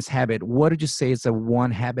performance habit, what did you say is the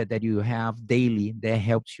one habit that you have daily that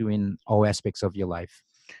helps you in all aspects of your life?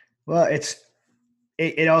 Well,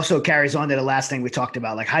 it also carries on to the last thing we talked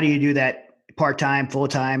about. Like, how do you do that part-time,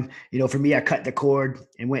 full-time? For me, I cut the cord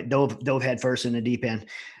and dove head first in the deep end.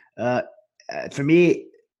 Uh, for me,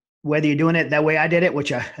 whether you're doing it that way I did it,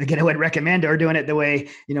 which again, I would recommend, or doing it the way,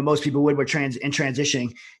 most people would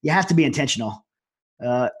transitioning, you have to be intentional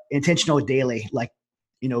daily. Like,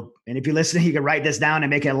 and if you're listening, you can write this down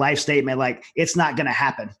and make it a life statement. Like, it's not going to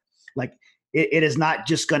happen. Like, it is not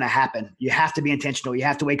just going to happen. You have to be intentional. You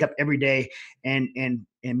have to wake up every day and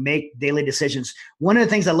make daily decisions. One of the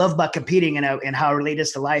things I love about competing and how I relate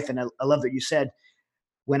this to life, and I love that you said,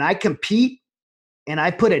 when I compete and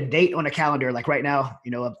I put a date on a calendar, like right now,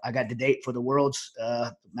 I got the date for the World's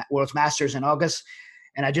Masters in August,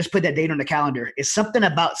 and I just put that date on the calendar. It's something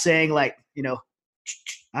about saying, like,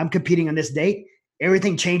 I'm competing on this date.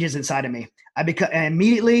 Everything changes inside of me. I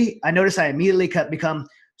notice I immediately become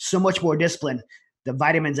so much more disciplined. The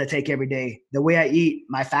vitamins I take every day, the way I eat,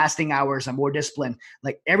 my fasting hours, I'm more disciplined.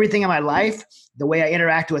 Like, everything in my life, the way I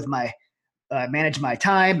interact with manage my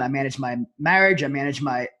time, I manage my marriage, I manage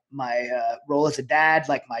my role as a dad,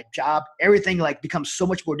 like my job, everything like becomes so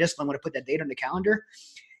much more disciplined when I put that date on the calendar.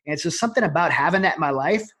 And so something about having that in my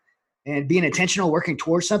life and being intentional, working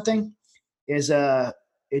towards something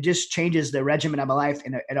it just changes the regimen of my life,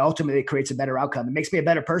 and it ultimately creates a better outcome. It makes me a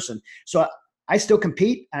better person. So I still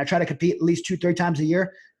compete, and I try to compete at least 2-3 times a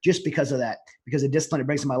year just because of that, because of discipline it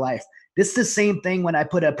brings in my life. This is the same thing when I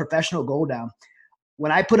put a professional goal down.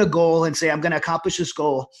 When I put a goal and say, I'm going to accomplish this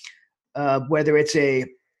goal, whether it's a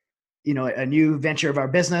new venture of our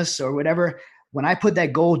business or whatever, when I put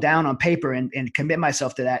that goal down on paper and commit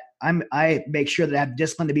myself to that, I make sure that I have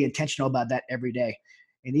discipline to be intentional about that every day.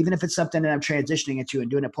 And even if it's something that I'm transitioning into and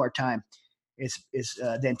doing it part-time, it's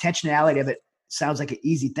the intentionality of it sounds like an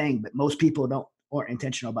easy thing, but most people aren't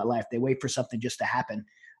intentional about life. They wait for something just to happen.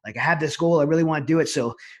 Like I have this goal. I really want to do it.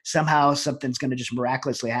 So somehow something's going to just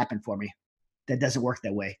miraculously happen for me. That doesn't work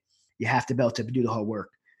that way. You have to be able to do the hard work.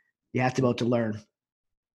 You have to be able to learn.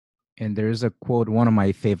 And there's a quote, one of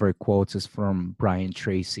my favorite quotes is from Brian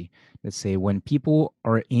Tracy that say, when people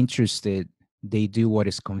are interested, they do what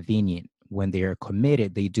is convenient. When they are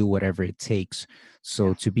committed, they do whatever it takes. So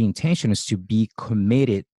Yeah. to be intentional is to be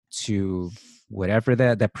committed to whatever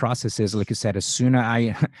that process is. Like you said, as soon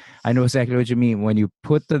as I know exactly what you mean. When you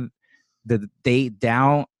put the date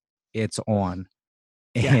down, it's on.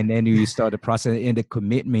 Yeah. And then you start the process and the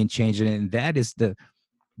commitment changing. And that is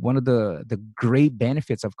one of the great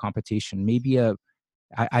benefits of competition. Maybe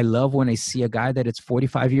I love when I see a guy that is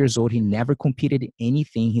 45 years old. He never competed in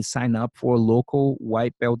anything. He signed up for a local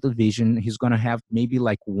white belt division. He's going to have maybe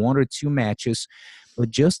like 1 or 2 matches. But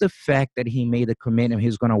just the fact that he made a commitment,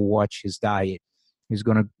 he's going to watch his diet. He's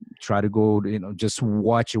going to try to go, just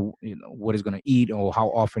watch, what he's going to eat or how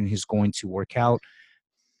often he's going to work out.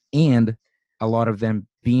 And a lot of them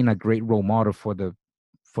being a great role model for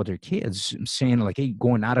their kids, saying like, hey,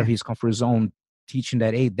 going out of his comfort zone, teaching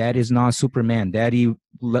that, hey, that is not Superman, daddy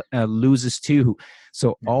loses too.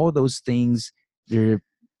 So all those things,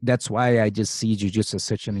 that's why I just see jiu-jitsu as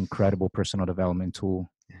such an incredible personal development tool.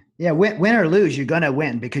 Yeah, win or lose, you're gonna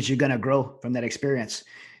win because you're gonna grow from that experience.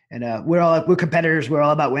 And we're competitors. We're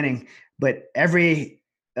all about winning. But every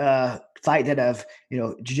fight that I've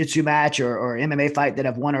jiu-jitsu match or MMA fight that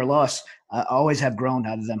I've won or lost, I always have grown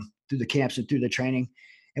out of them through the camps and through the training.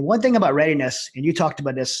 And one thing about readiness, and you talked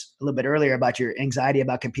about this a little bit earlier about your anxiety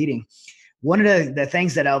about competing. One of the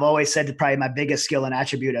things that I've always said is probably my biggest skill and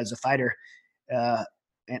attribute as a fighter,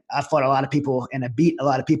 and I fought a lot of people and I beat a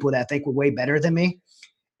lot of people that I think were way better than me.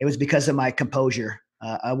 It was because of my composure.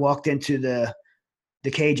 I walked into the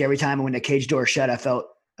cage every time, and when the cage door shut, I felt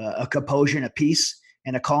a composure and a peace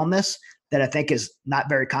and a calmness that I think is not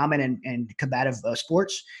very common in combative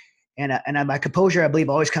sports. And my composure, I believe,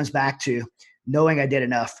 always comes back to knowing I did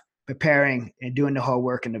enough, preparing and doing the hard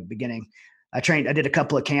work in the beginning. I did a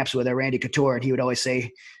couple of camps with Randy Couture, and he would always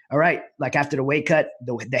say, all right, like after the weight cut,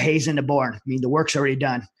 the hay's in the barn. I mean, the work's already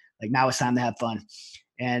done. Like now it's time to have fun.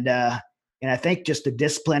 And I think just the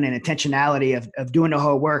discipline and intentionality of doing the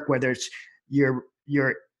hard work, whether it's your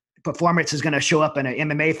performance is going to show up in an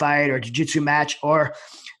MMA fight or jiu-jitsu match or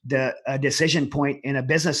the decision point in a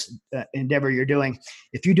business endeavor you're doing.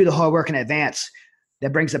 If you do the hard work in advance,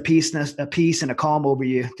 that brings a peace and a calm over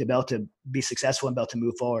you to be able to be successful and be able to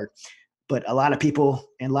move forward. But a lot of people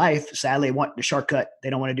in life, sadly, want the shortcut. They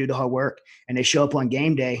don't want to do the hard work, and they show up on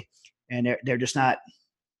game day, and they're just not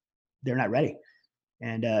ready,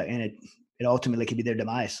 and it ultimately could be their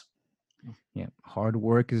demise. Yeah, hard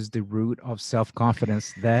work is the root of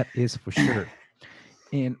self-confidence. That is for sure.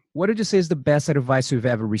 And what did you say is the best advice you've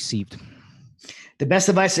ever received? The best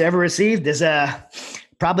advice I ever received is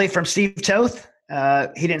probably from Steve Toth.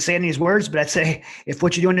 He didn't say it in these words, but I'd say if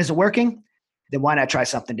what you're doing isn't working, then why not try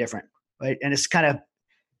something different, right? And it's kind of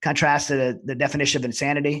contrast to the definition of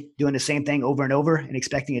insanity, doing the same thing over and over and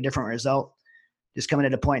expecting a different result. Just coming to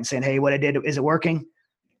the point and saying, hey, what I did isn't working.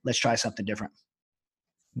 Let's try something different.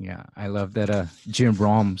 Yeah, I love that Jim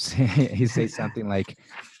Rohn, he says something like,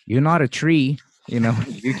 you're not a tree,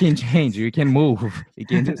 you can change, you can move, you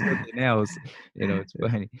can do something else. It's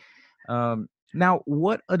funny. Now,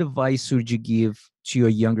 what advice would you give to your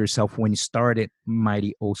younger self when you started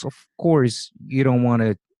Mighty Oaks? Of course, you don't want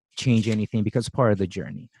to change anything because it's part of the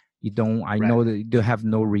journey. I know that you do have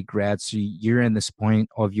no regrets. You're in this point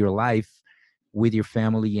of your life with your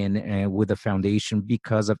family and with the foundation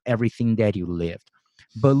because of everything that you lived.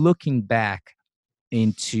 But looking back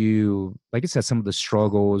into, like I said, some of the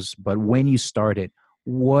struggles, but when you started,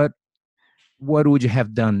 what would you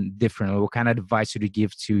have done differently? What kind of advice would you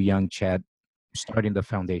give to young Chad starting the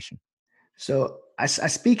foundation? So I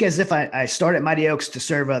speak as if I started Mighty Oaks to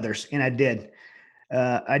serve others, and I did.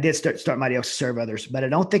 I did start Mighty Oaks to serve others, but I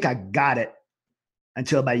don't think I got it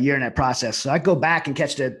until about a year in that process. So I go back and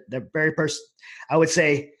catch the very first, I would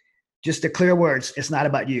say, just the clear words, it's not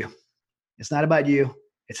about you. It's not about you.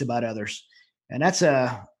 It's about others. And that's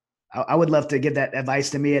I would love to give that advice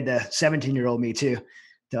to me at the 17-year-old me too,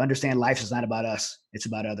 to understand life is not about us. It's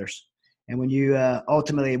about others. And when you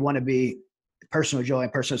ultimately want to be personal joy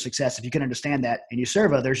and personal success, if you can understand that and you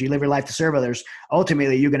serve others, you live your life to serve others,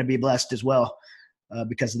 ultimately you're going to be blessed as well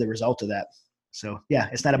because of the result of that. So yeah,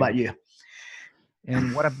 it's not about you.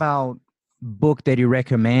 And what about book that you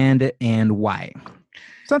recommend and why?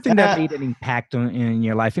 Something that made an impact in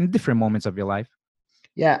your life in different moments of your life.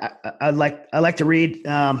 Yeah, I like to read.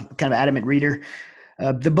 Kind of an adamant reader.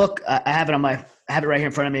 The book I have it right here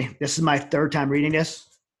in front of me. This is my third time reading this.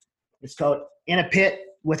 It's called In a Pit,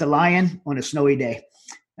 with a lion on a snowy day.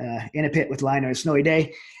 In a pit with a lion on a snowy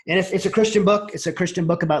day. And it's a Christian book. It's a Christian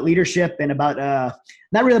book about leadership and about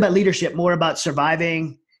not really about leadership, more about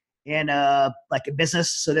surviving in like a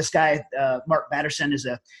business. So this guy, Mark Batterson,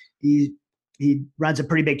 he runs a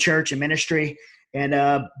pretty big church and ministry. And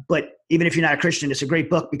but even if you're not a Christian, it's a great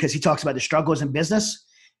book because he talks about the struggles in business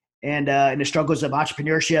and the struggles of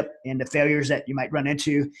entrepreneurship and the failures that you might run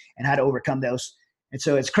into and how to overcome those. And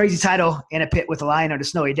so it's a crazy title, In a Pit with a Lion on a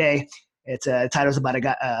Snowy Day. It's a title's about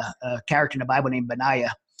a character in the Bible named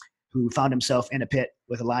Benaiah who found himself in a pit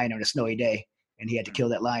with a lion on a snowy day, and he had to kill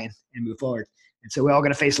that lion and move forward. And so we're all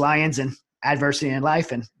going to face lions and adversity in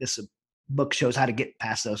life, and this book shows how to get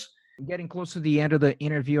past those. Getting close to the end of the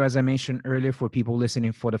interview, as I mentioned earlier, for people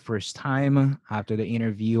listening for the first time, after the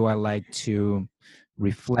interview, I like to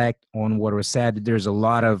reflect on what was said. There's a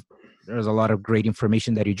lot of great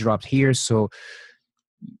information that you dropped here, so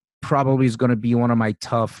probably is going to be one of my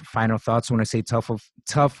tough final thoughts. When I say tough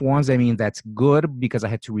ones, I mean that's good because I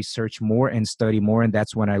had to research more and study more, and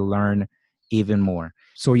that's when I learn even more.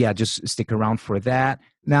 So yeah, just stick around for that.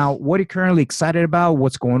 Now, what are you currently excited about?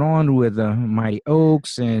 What's going on with Mighty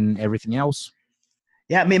Oaks and everything else?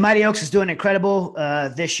 Yeah, I mean, Mighty Oaks is doing incredible.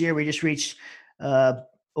 This year, we just reached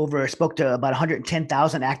spoke to about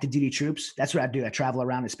 110,000 active duty troops. That's what I do. I travel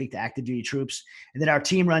around and speak to active duty troops. And then our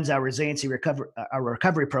team runs our resiliency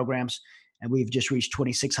recovery programs. And we've just reached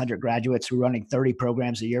 2,600 graduates. We're running 30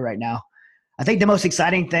 programs a year right now. I think the most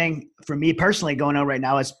exciting thing for me personally going on right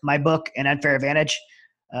now is my book, An Unfair Advantage.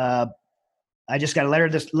 I just got a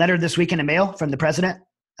letter this week in the mail from the president.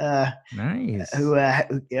 Nice. Who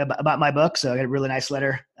about my book. So I got a really nice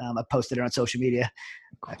letter. I posted it on social media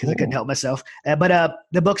because I couldn't help myself. But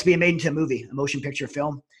the book's being made into a movie, a motion picture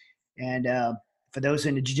film. And for those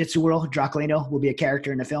in the jiu-jitsu world, Dracolino will be a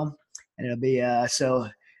character in the film. And it'll be so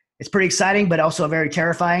it's pretty exciting, but also very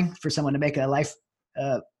terrifying for someone to make a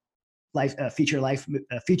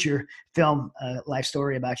feature film life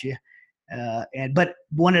story about you. But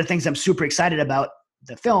one of the things I'm super excited about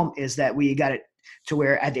the film is that we got it to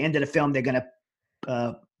where at the end of the film, they're going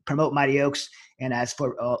to promote Mighty Oaks and ask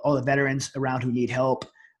for all the veterans around who need help,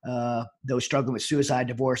 those struggling with suicide,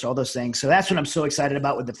 divorce, all those things. So that's what I'm so excited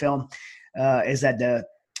about with the film is that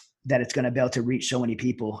it's going to be able to reach so many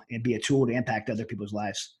people and be a tool to impact other people's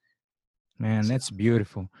lives. Man, that's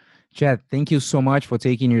beautiful. Chad, thank you so much for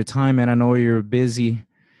taking your time. And I know you're a busy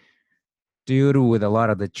dude with a lot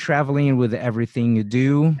of the traveling, with everything you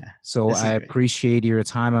do. Yeah, so I appreciate your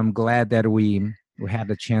time. I'm glad that we had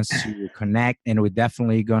the chance to connect, and we're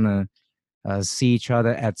definitely going to see each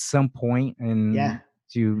other at some point and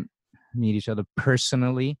to meet each other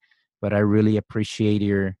personally. But I really appreciate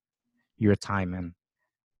your time, man.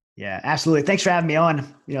 Yeah, absolutely. Thanks for having me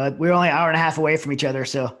on. You know, we're only an hour and a half away from each other,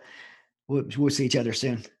 so we'll see each other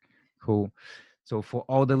soon. Cool. So for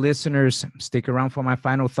all the listeners, stick around for my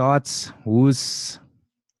final thoughts. Just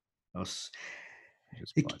pause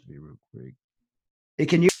me real quick.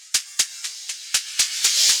 Can you?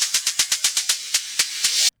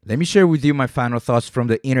 Let me share with you my final thoughts from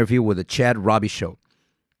the interview with the Chad Robichaux.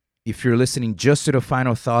 If you're listening just to the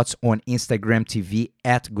final thoughts on Instagram TV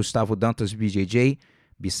at Gustavo Dantas BJJ,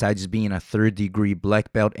 besides being a third-degree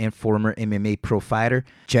black belt and former MMA pro fighter,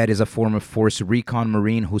 Chad is a former Force Recon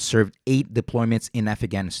Marine who served 8 deployments in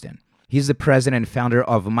Afghanistan. He's the president and founder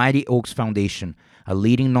of Mighty Oaks Foundation, a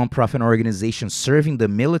leading nonprofit organization serving the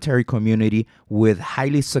military community with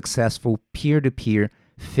highly successful peer-to-peer,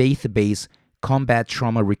 faith-based combat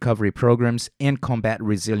trauma recovery programs and combat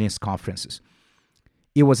resilience conferences.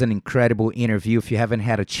 It was an incredible interview. If you haven't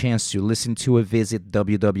had a chance to listen to it, visit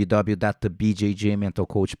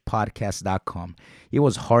www.thebjjmentalcoachpodcast.com. It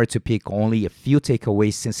was hard to pick only a few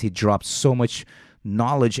takeaways since he dropped so much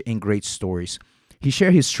knowledge and great stories. He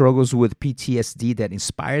shared his struggles with PTSD that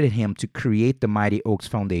inspired him to create the Mighty Oaks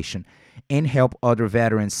Foundation and help other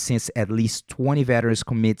veterans, since at least 20 veterans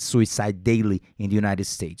commit suicide daily in the United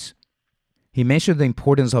States. He mentioned the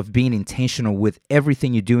importance of being intentional with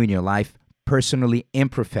everything you do in your life, personally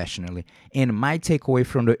and professionally. And my takeaway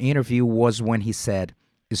from the interview was when he said,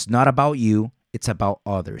 "It's not about you, it's about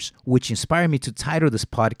others," which inspired me to title this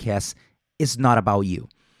podcast, "It's Not About You."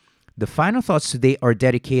 The final thoughts today are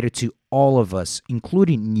dedicated to all of us,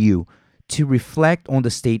 including you, to reflect on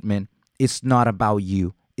the statement, "It's not about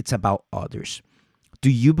you, it's about others."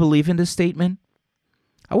 Do you believe in this statement?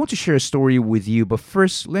 I want to share a story with you, but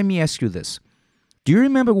first, let me ask you this. Do you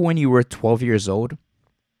remember when you were 12 years old?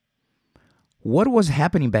 What was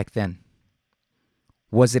happening back then?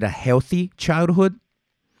 Was it a healthy childhood?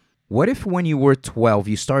 What if when you were 12,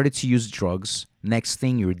 you started to use drugs? Next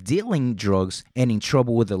thing, you're dealing drugs and in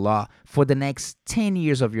trouble with the law for the next 10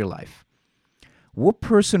 years of your life. What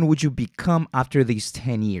person would you become after these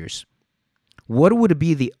 10 years? What would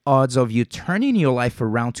be the odds of you turning your life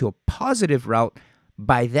around to a positive route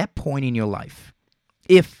by that point in your life?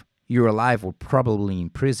 If you're alive or probably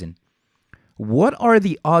in prison. What are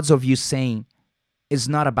the odds of you saying, it's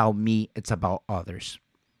not about me, it's about others?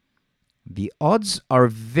 The odds are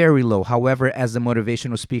very low. However, as the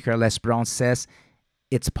motivational speaker Les Brown says,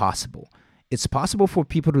 it's possible. It's possible for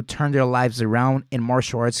people to turn their lives around, and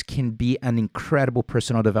martial arts can be an incredible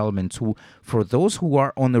personal development tool for those who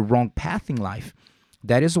are on the wrong path in life.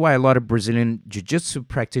 That is why a lot of Brazilian jiu-jitsu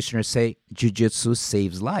practitioners say jiu-jitsu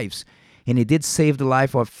saves lives. And it did save the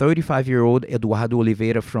life of 35-year-old Eduardo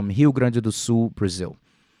Oliveira from Rio Grande do Sul, Brazil.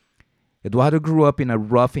 Eduardo grew up in a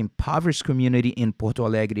rough, impoverished community in Porto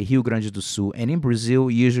Alegre, Rio Grande do Sul, and in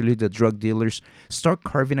Brazil, usually the drug dealers start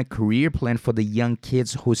carving a career plan for the young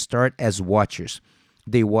kids who start as watchers.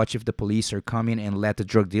 They watch if the police are coming and let the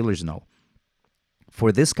drug dealers know.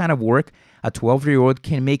 For this kind of work, a 12-year-old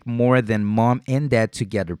can make more than mom and dad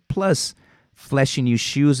together. Plus, flashy new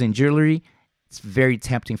shoes and jewelry, it's very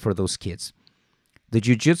tempting for those kids. The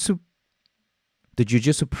jiu-jitsu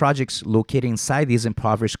projects located inside these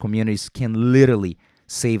impoverished communities can literally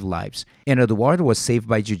save lives. And Eduardo was saved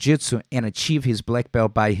by jiu-jitsu and achieved his black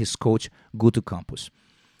belt by his coach, Guto Campos.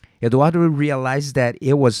 Eduardo realized that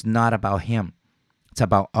it was not about him, it's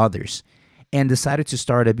about others, and decided to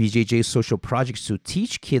start a BJJ social project to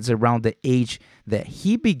teach kids around the age that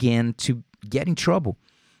he began to get in trouble.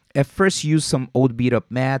 At first, he used some old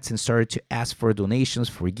beat-up mats and started to ask for donations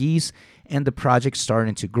for gis, and the project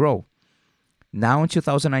started to grow. Now in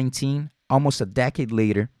 2019, almost a decade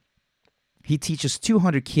later, he teaches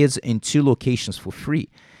 200 kids in 2 locations for free.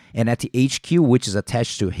 And at the HQ, which is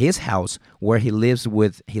attached to his house, where he lives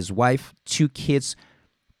with his wife, 2 kids,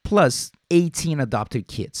 plus 18 adopted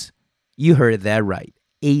kids. You heard that right,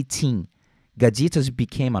 18. Gaditas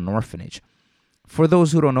became an orphanage. For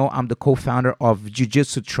those who don't know, I'm the co-founder of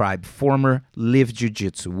Jiu-Jitsu Tribe, former Live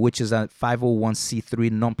Jiu-Jitsu, which is a 501c3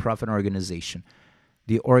 nonprofit organization.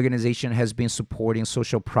 The organization has been supporting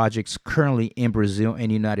social projects currently in Brazil and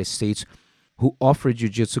the United States who offer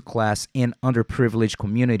jiu-jitsu class in underprivileged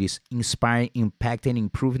communities, inspiring, impacting, and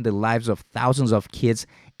improving the lives of thousands of kids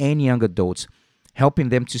and young adults, helping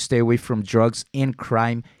them to stay away from drugs and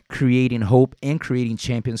crime, creating hope, and creating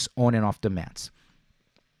champions on and off the mats.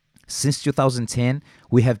 Since 2010,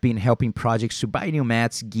 we have been helping projects to buy new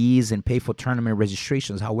mats, gis, and pay for tournament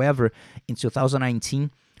registrations. However, in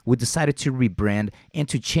 2019, we decided to rebrand and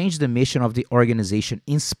to change the mission of the organization,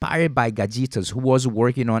 inspired by Gaditas, who was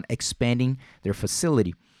working on expanding their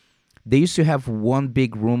facility. They used to have one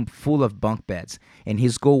big room full of bunk beds, and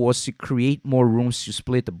his goal was to create more rooms to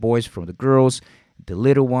split the boys from the girls, the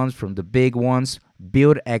little ones from the big ones,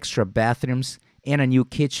 build extra bathrooms, and a new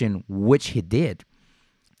kitchen, which he did.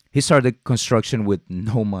 He started construction with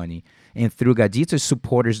no money, and through Gaditas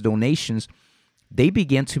supporters' donations, they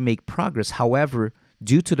began to make progress. However,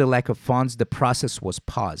 due to the lack of funds, the process was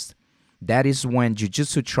paused. That is when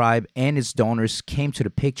Jiu-Jitsu Tribe and its donors came to the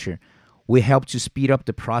picture. We helped to speed up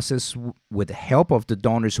the process with the help of the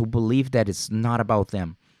donors who believe that it's not about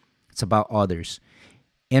them, it's about others,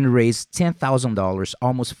 and raised $10,000,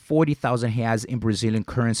 almost 40,000 reais in Brazilian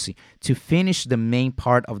currency, to finish the main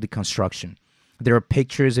part of the construction. There are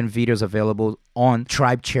pictures and videos available on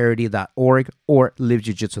tribecharity.org or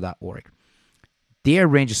livejujitsu.org. They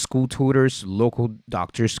arrange school tutors, local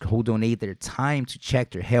doctors who donate their time to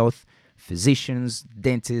check their health, physicians,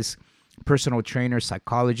 dentists, personal trainers,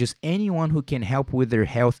 psychologists, anyone who can help with their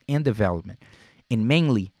health and development, and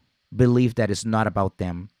mainly believe that it's not about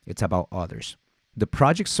them, it's about others. The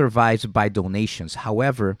project survives by donations.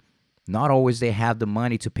 However, not always they have the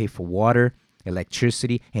money to pay for water,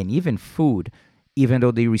 electricity, and even food, even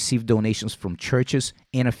though they receive donations from churches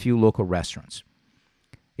and a few local restaurants.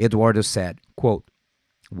 Eduardo said, quote,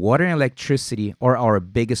 "Water and electricity are our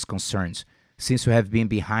biggest concerns. Since we have been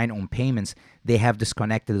behind on payments, they have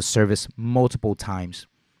disconnected the service multiple times.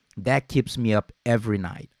 That keeps me up every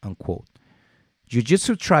night," unquote.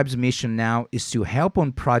 Jiu-Jitsu Tribe's mission now is to help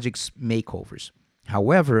on projects makeovers.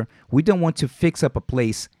 However, we don't want to fix up a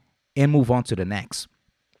place and move on to the next.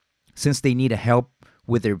 Since they need help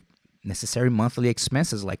with their necessary monthly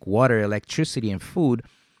expenses like water, electricity, and food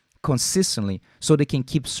consistently, so they can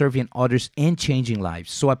keep serving others and changing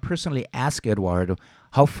lives. So I personally asked Eduardo,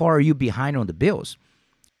 how far are you behind on the bills?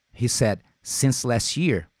 He said, since last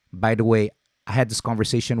year. By the way, I had this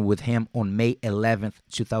conversation with him on May 11th,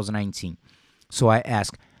 2019. So I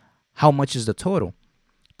asked, how much is the total?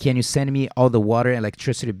 Can you send me all the water and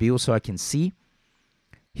electricity bills so I can see?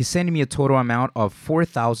 He sent me a total amount of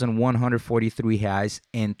 4,143 reais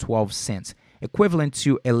and 12 cents, equivalent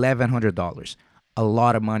to $1,100. A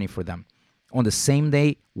lot of money for them. On the same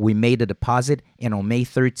day, we made the deposit, and on May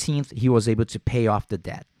 13th, he was able to pay off the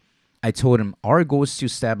debt. I told him our goal is to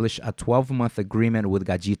establish a 12-month agreement with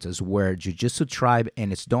Gajitas where Jiu-Jitsu Tribe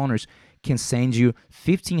and its donors can send you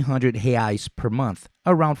 1,500 reais per month,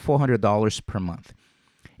 around $400 per month.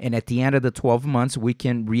 And at the end of the 12 months, we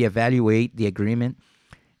can reevaluate the agreement,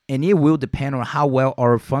 and it will depend on how well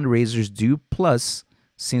our fundraisers do, plus,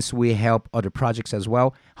 since we help other projects as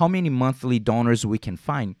well, how many monthly donors we can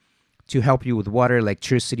find to help you with water,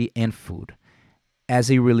 electricity, and food. As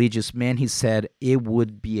a religious man, he said it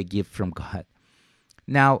would be a gift from God.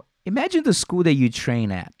 Now, imagine the school that you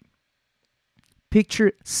train at.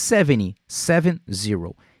 Picture 70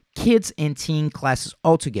 kids and teen classes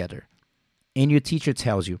all together. And your teacher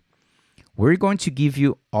tells you, we're going to give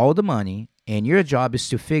you all the money, and your job is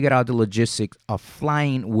to figure out the logistics of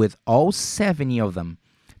flying with all 70 of them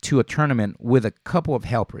to a tournament with a couple of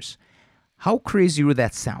helpers. How crazy would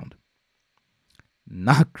that sound?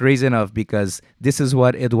 Not crazy enough, because this is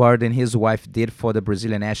what Eduardo and his wife did for the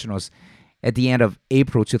Brazilian Nationals at the end of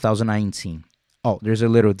April 2019. Oh, there's a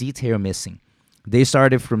little detail missing. They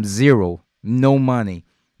started from zero, no money,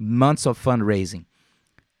 months of fundraising.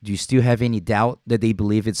 Do you still have any doubt that they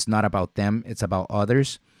believe it's not about them, it's about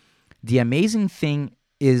others? The amazing thing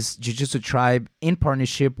is Jiu-Jitsu Tribe, in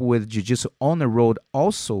partnership with Jiu-Jitsu on the Road,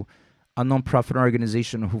 also a nonprofit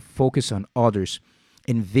organization who focus on others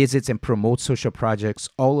and visits and promotes social projects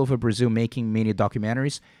all over Brazil, making many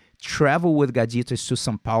documentaries. Travel with Gajitas to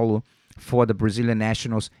São Paulo for the Brazilian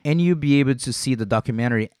Nationals, and you'll be able to see the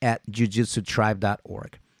documentary at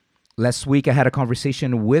jiujitsutribe.org. Last week, I had a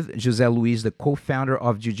conversation with José Luiz, the co-founder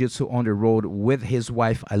of Jiu-Jitsu on the Road, with his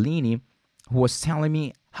wife, Aline, who was telling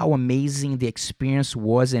me how amazing the experience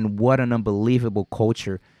was and what an unbelievable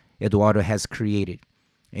culture Eduardo has created.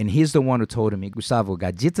 And he's the one who told me, Gustavo,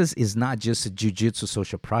 Gajitas is not just a jiu-jitsu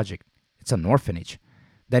social project. It's an orphanage.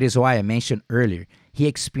 That is why I mentioned earlier, he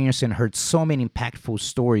experienced and heard so many impactful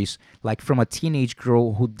stories, like from a teenage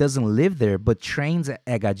girl who doesn't live there but trains at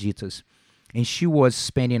Gajitas. And she was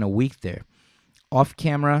spending a week there. Off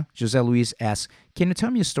camera, José Luiz asked, can you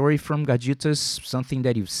tell me a story from Gajitas, something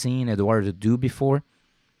that you've seen Eduardo do before?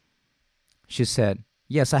 She said,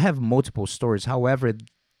 yes, I have multiple stories. However,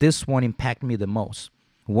 this one impacted me the most.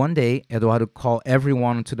 One day, Eduardo called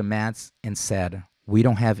everyone onto the mats and said, we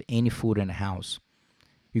don't have any food in the house.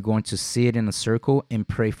 You're going to sit in a circle and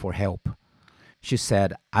pray for help. She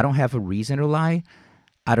said, I don't have a reason to lie.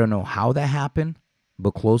 I don't know how that happened,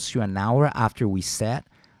 but close to an hour after we sat,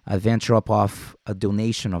 I then dropped off a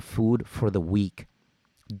donation of food for the week.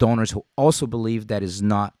 Donors who also believe that it's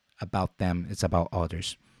not about them, it's about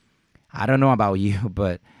others. I don't know about you,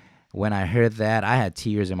 but when I heard that, I had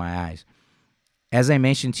tears in my eyes. As I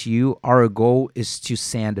mentioned to you, our goal is to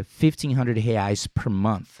send 1,500 reais per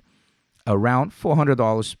month, around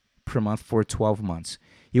 $400 per month for 12 months.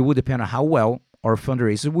 It will depend on how well our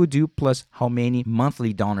fundraiser will do, plus how many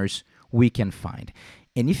monthly donors we can find.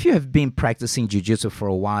 And if you have been practicing jiu-jitsu for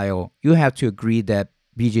a while, you have to agree that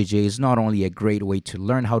BJJ is not only a great way to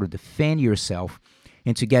learn how to defend yourself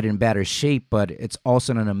and to get in better shape, but it's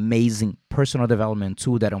also an amazing personal development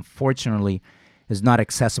tool that unfortunately is not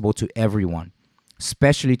accessible to everyone,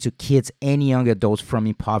 especially to kids and young adults from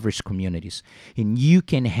impoverished communities. And you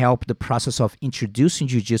can help the process of introducing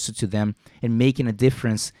jiu-jitsu to them and making a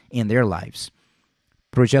difference in their lives.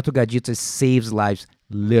 Projeto Gajitas saves lives,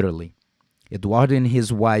 literally. Eduardo and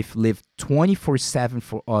his wife live 24/7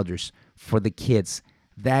 for others, for the kids.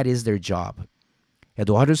 That is their job.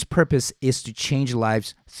 Eduardo's purpose is to change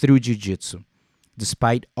lives through jiu-jitsu.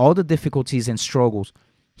 Despite all the difficulties and struggles,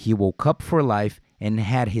 he woke up for life and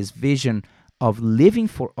had his vision of living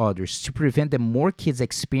for others to prevent that more kids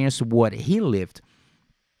experience what he lived.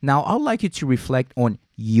 Now, I'd like you to reflect on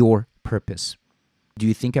your purpose. Do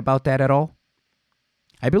you think about that at all?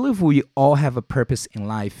 I believe we all have a purpose in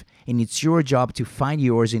life, and it's your job to find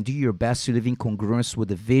yours and do your best to live in congruence with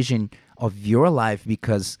the vision of your life,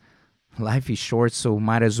 because life is short, so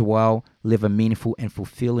might as well live a meaningful and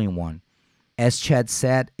fulfilling one. As Chad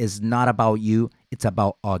said, it's not about you, it's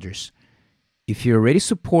about others. If you're already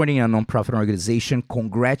supporting a nonprofit organization,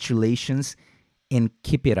 congratulations and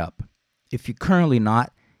keep it up. If you're currently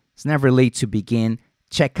not, it's never late to begin.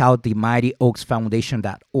 Check out the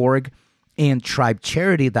MightyOaksFoundation.org and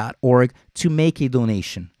tribecharity.org to make a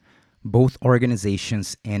donation. Both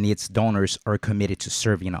organizations and its donors are committed to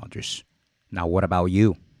serving others. Now, what about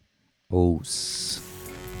you? Os.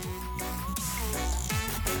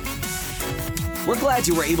 We're glad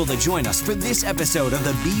you were able to join us for this episode of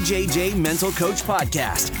the BJJ Mental Coach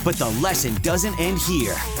Podcast, but the lesson doesn't end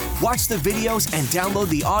here. Watch the videos and download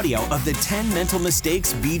the audio of the 10 mental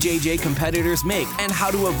mistakes BJJ competitors make and how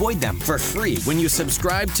to avoid them for free when you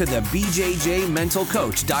subscribe to the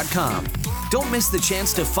BJJMentalCoach.com. Don't miss the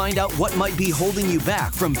chance to find out what might be holding you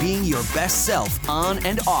back from being your best self on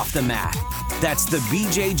and off the mat. That's the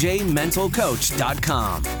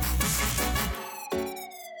BJJMentalCoach.com.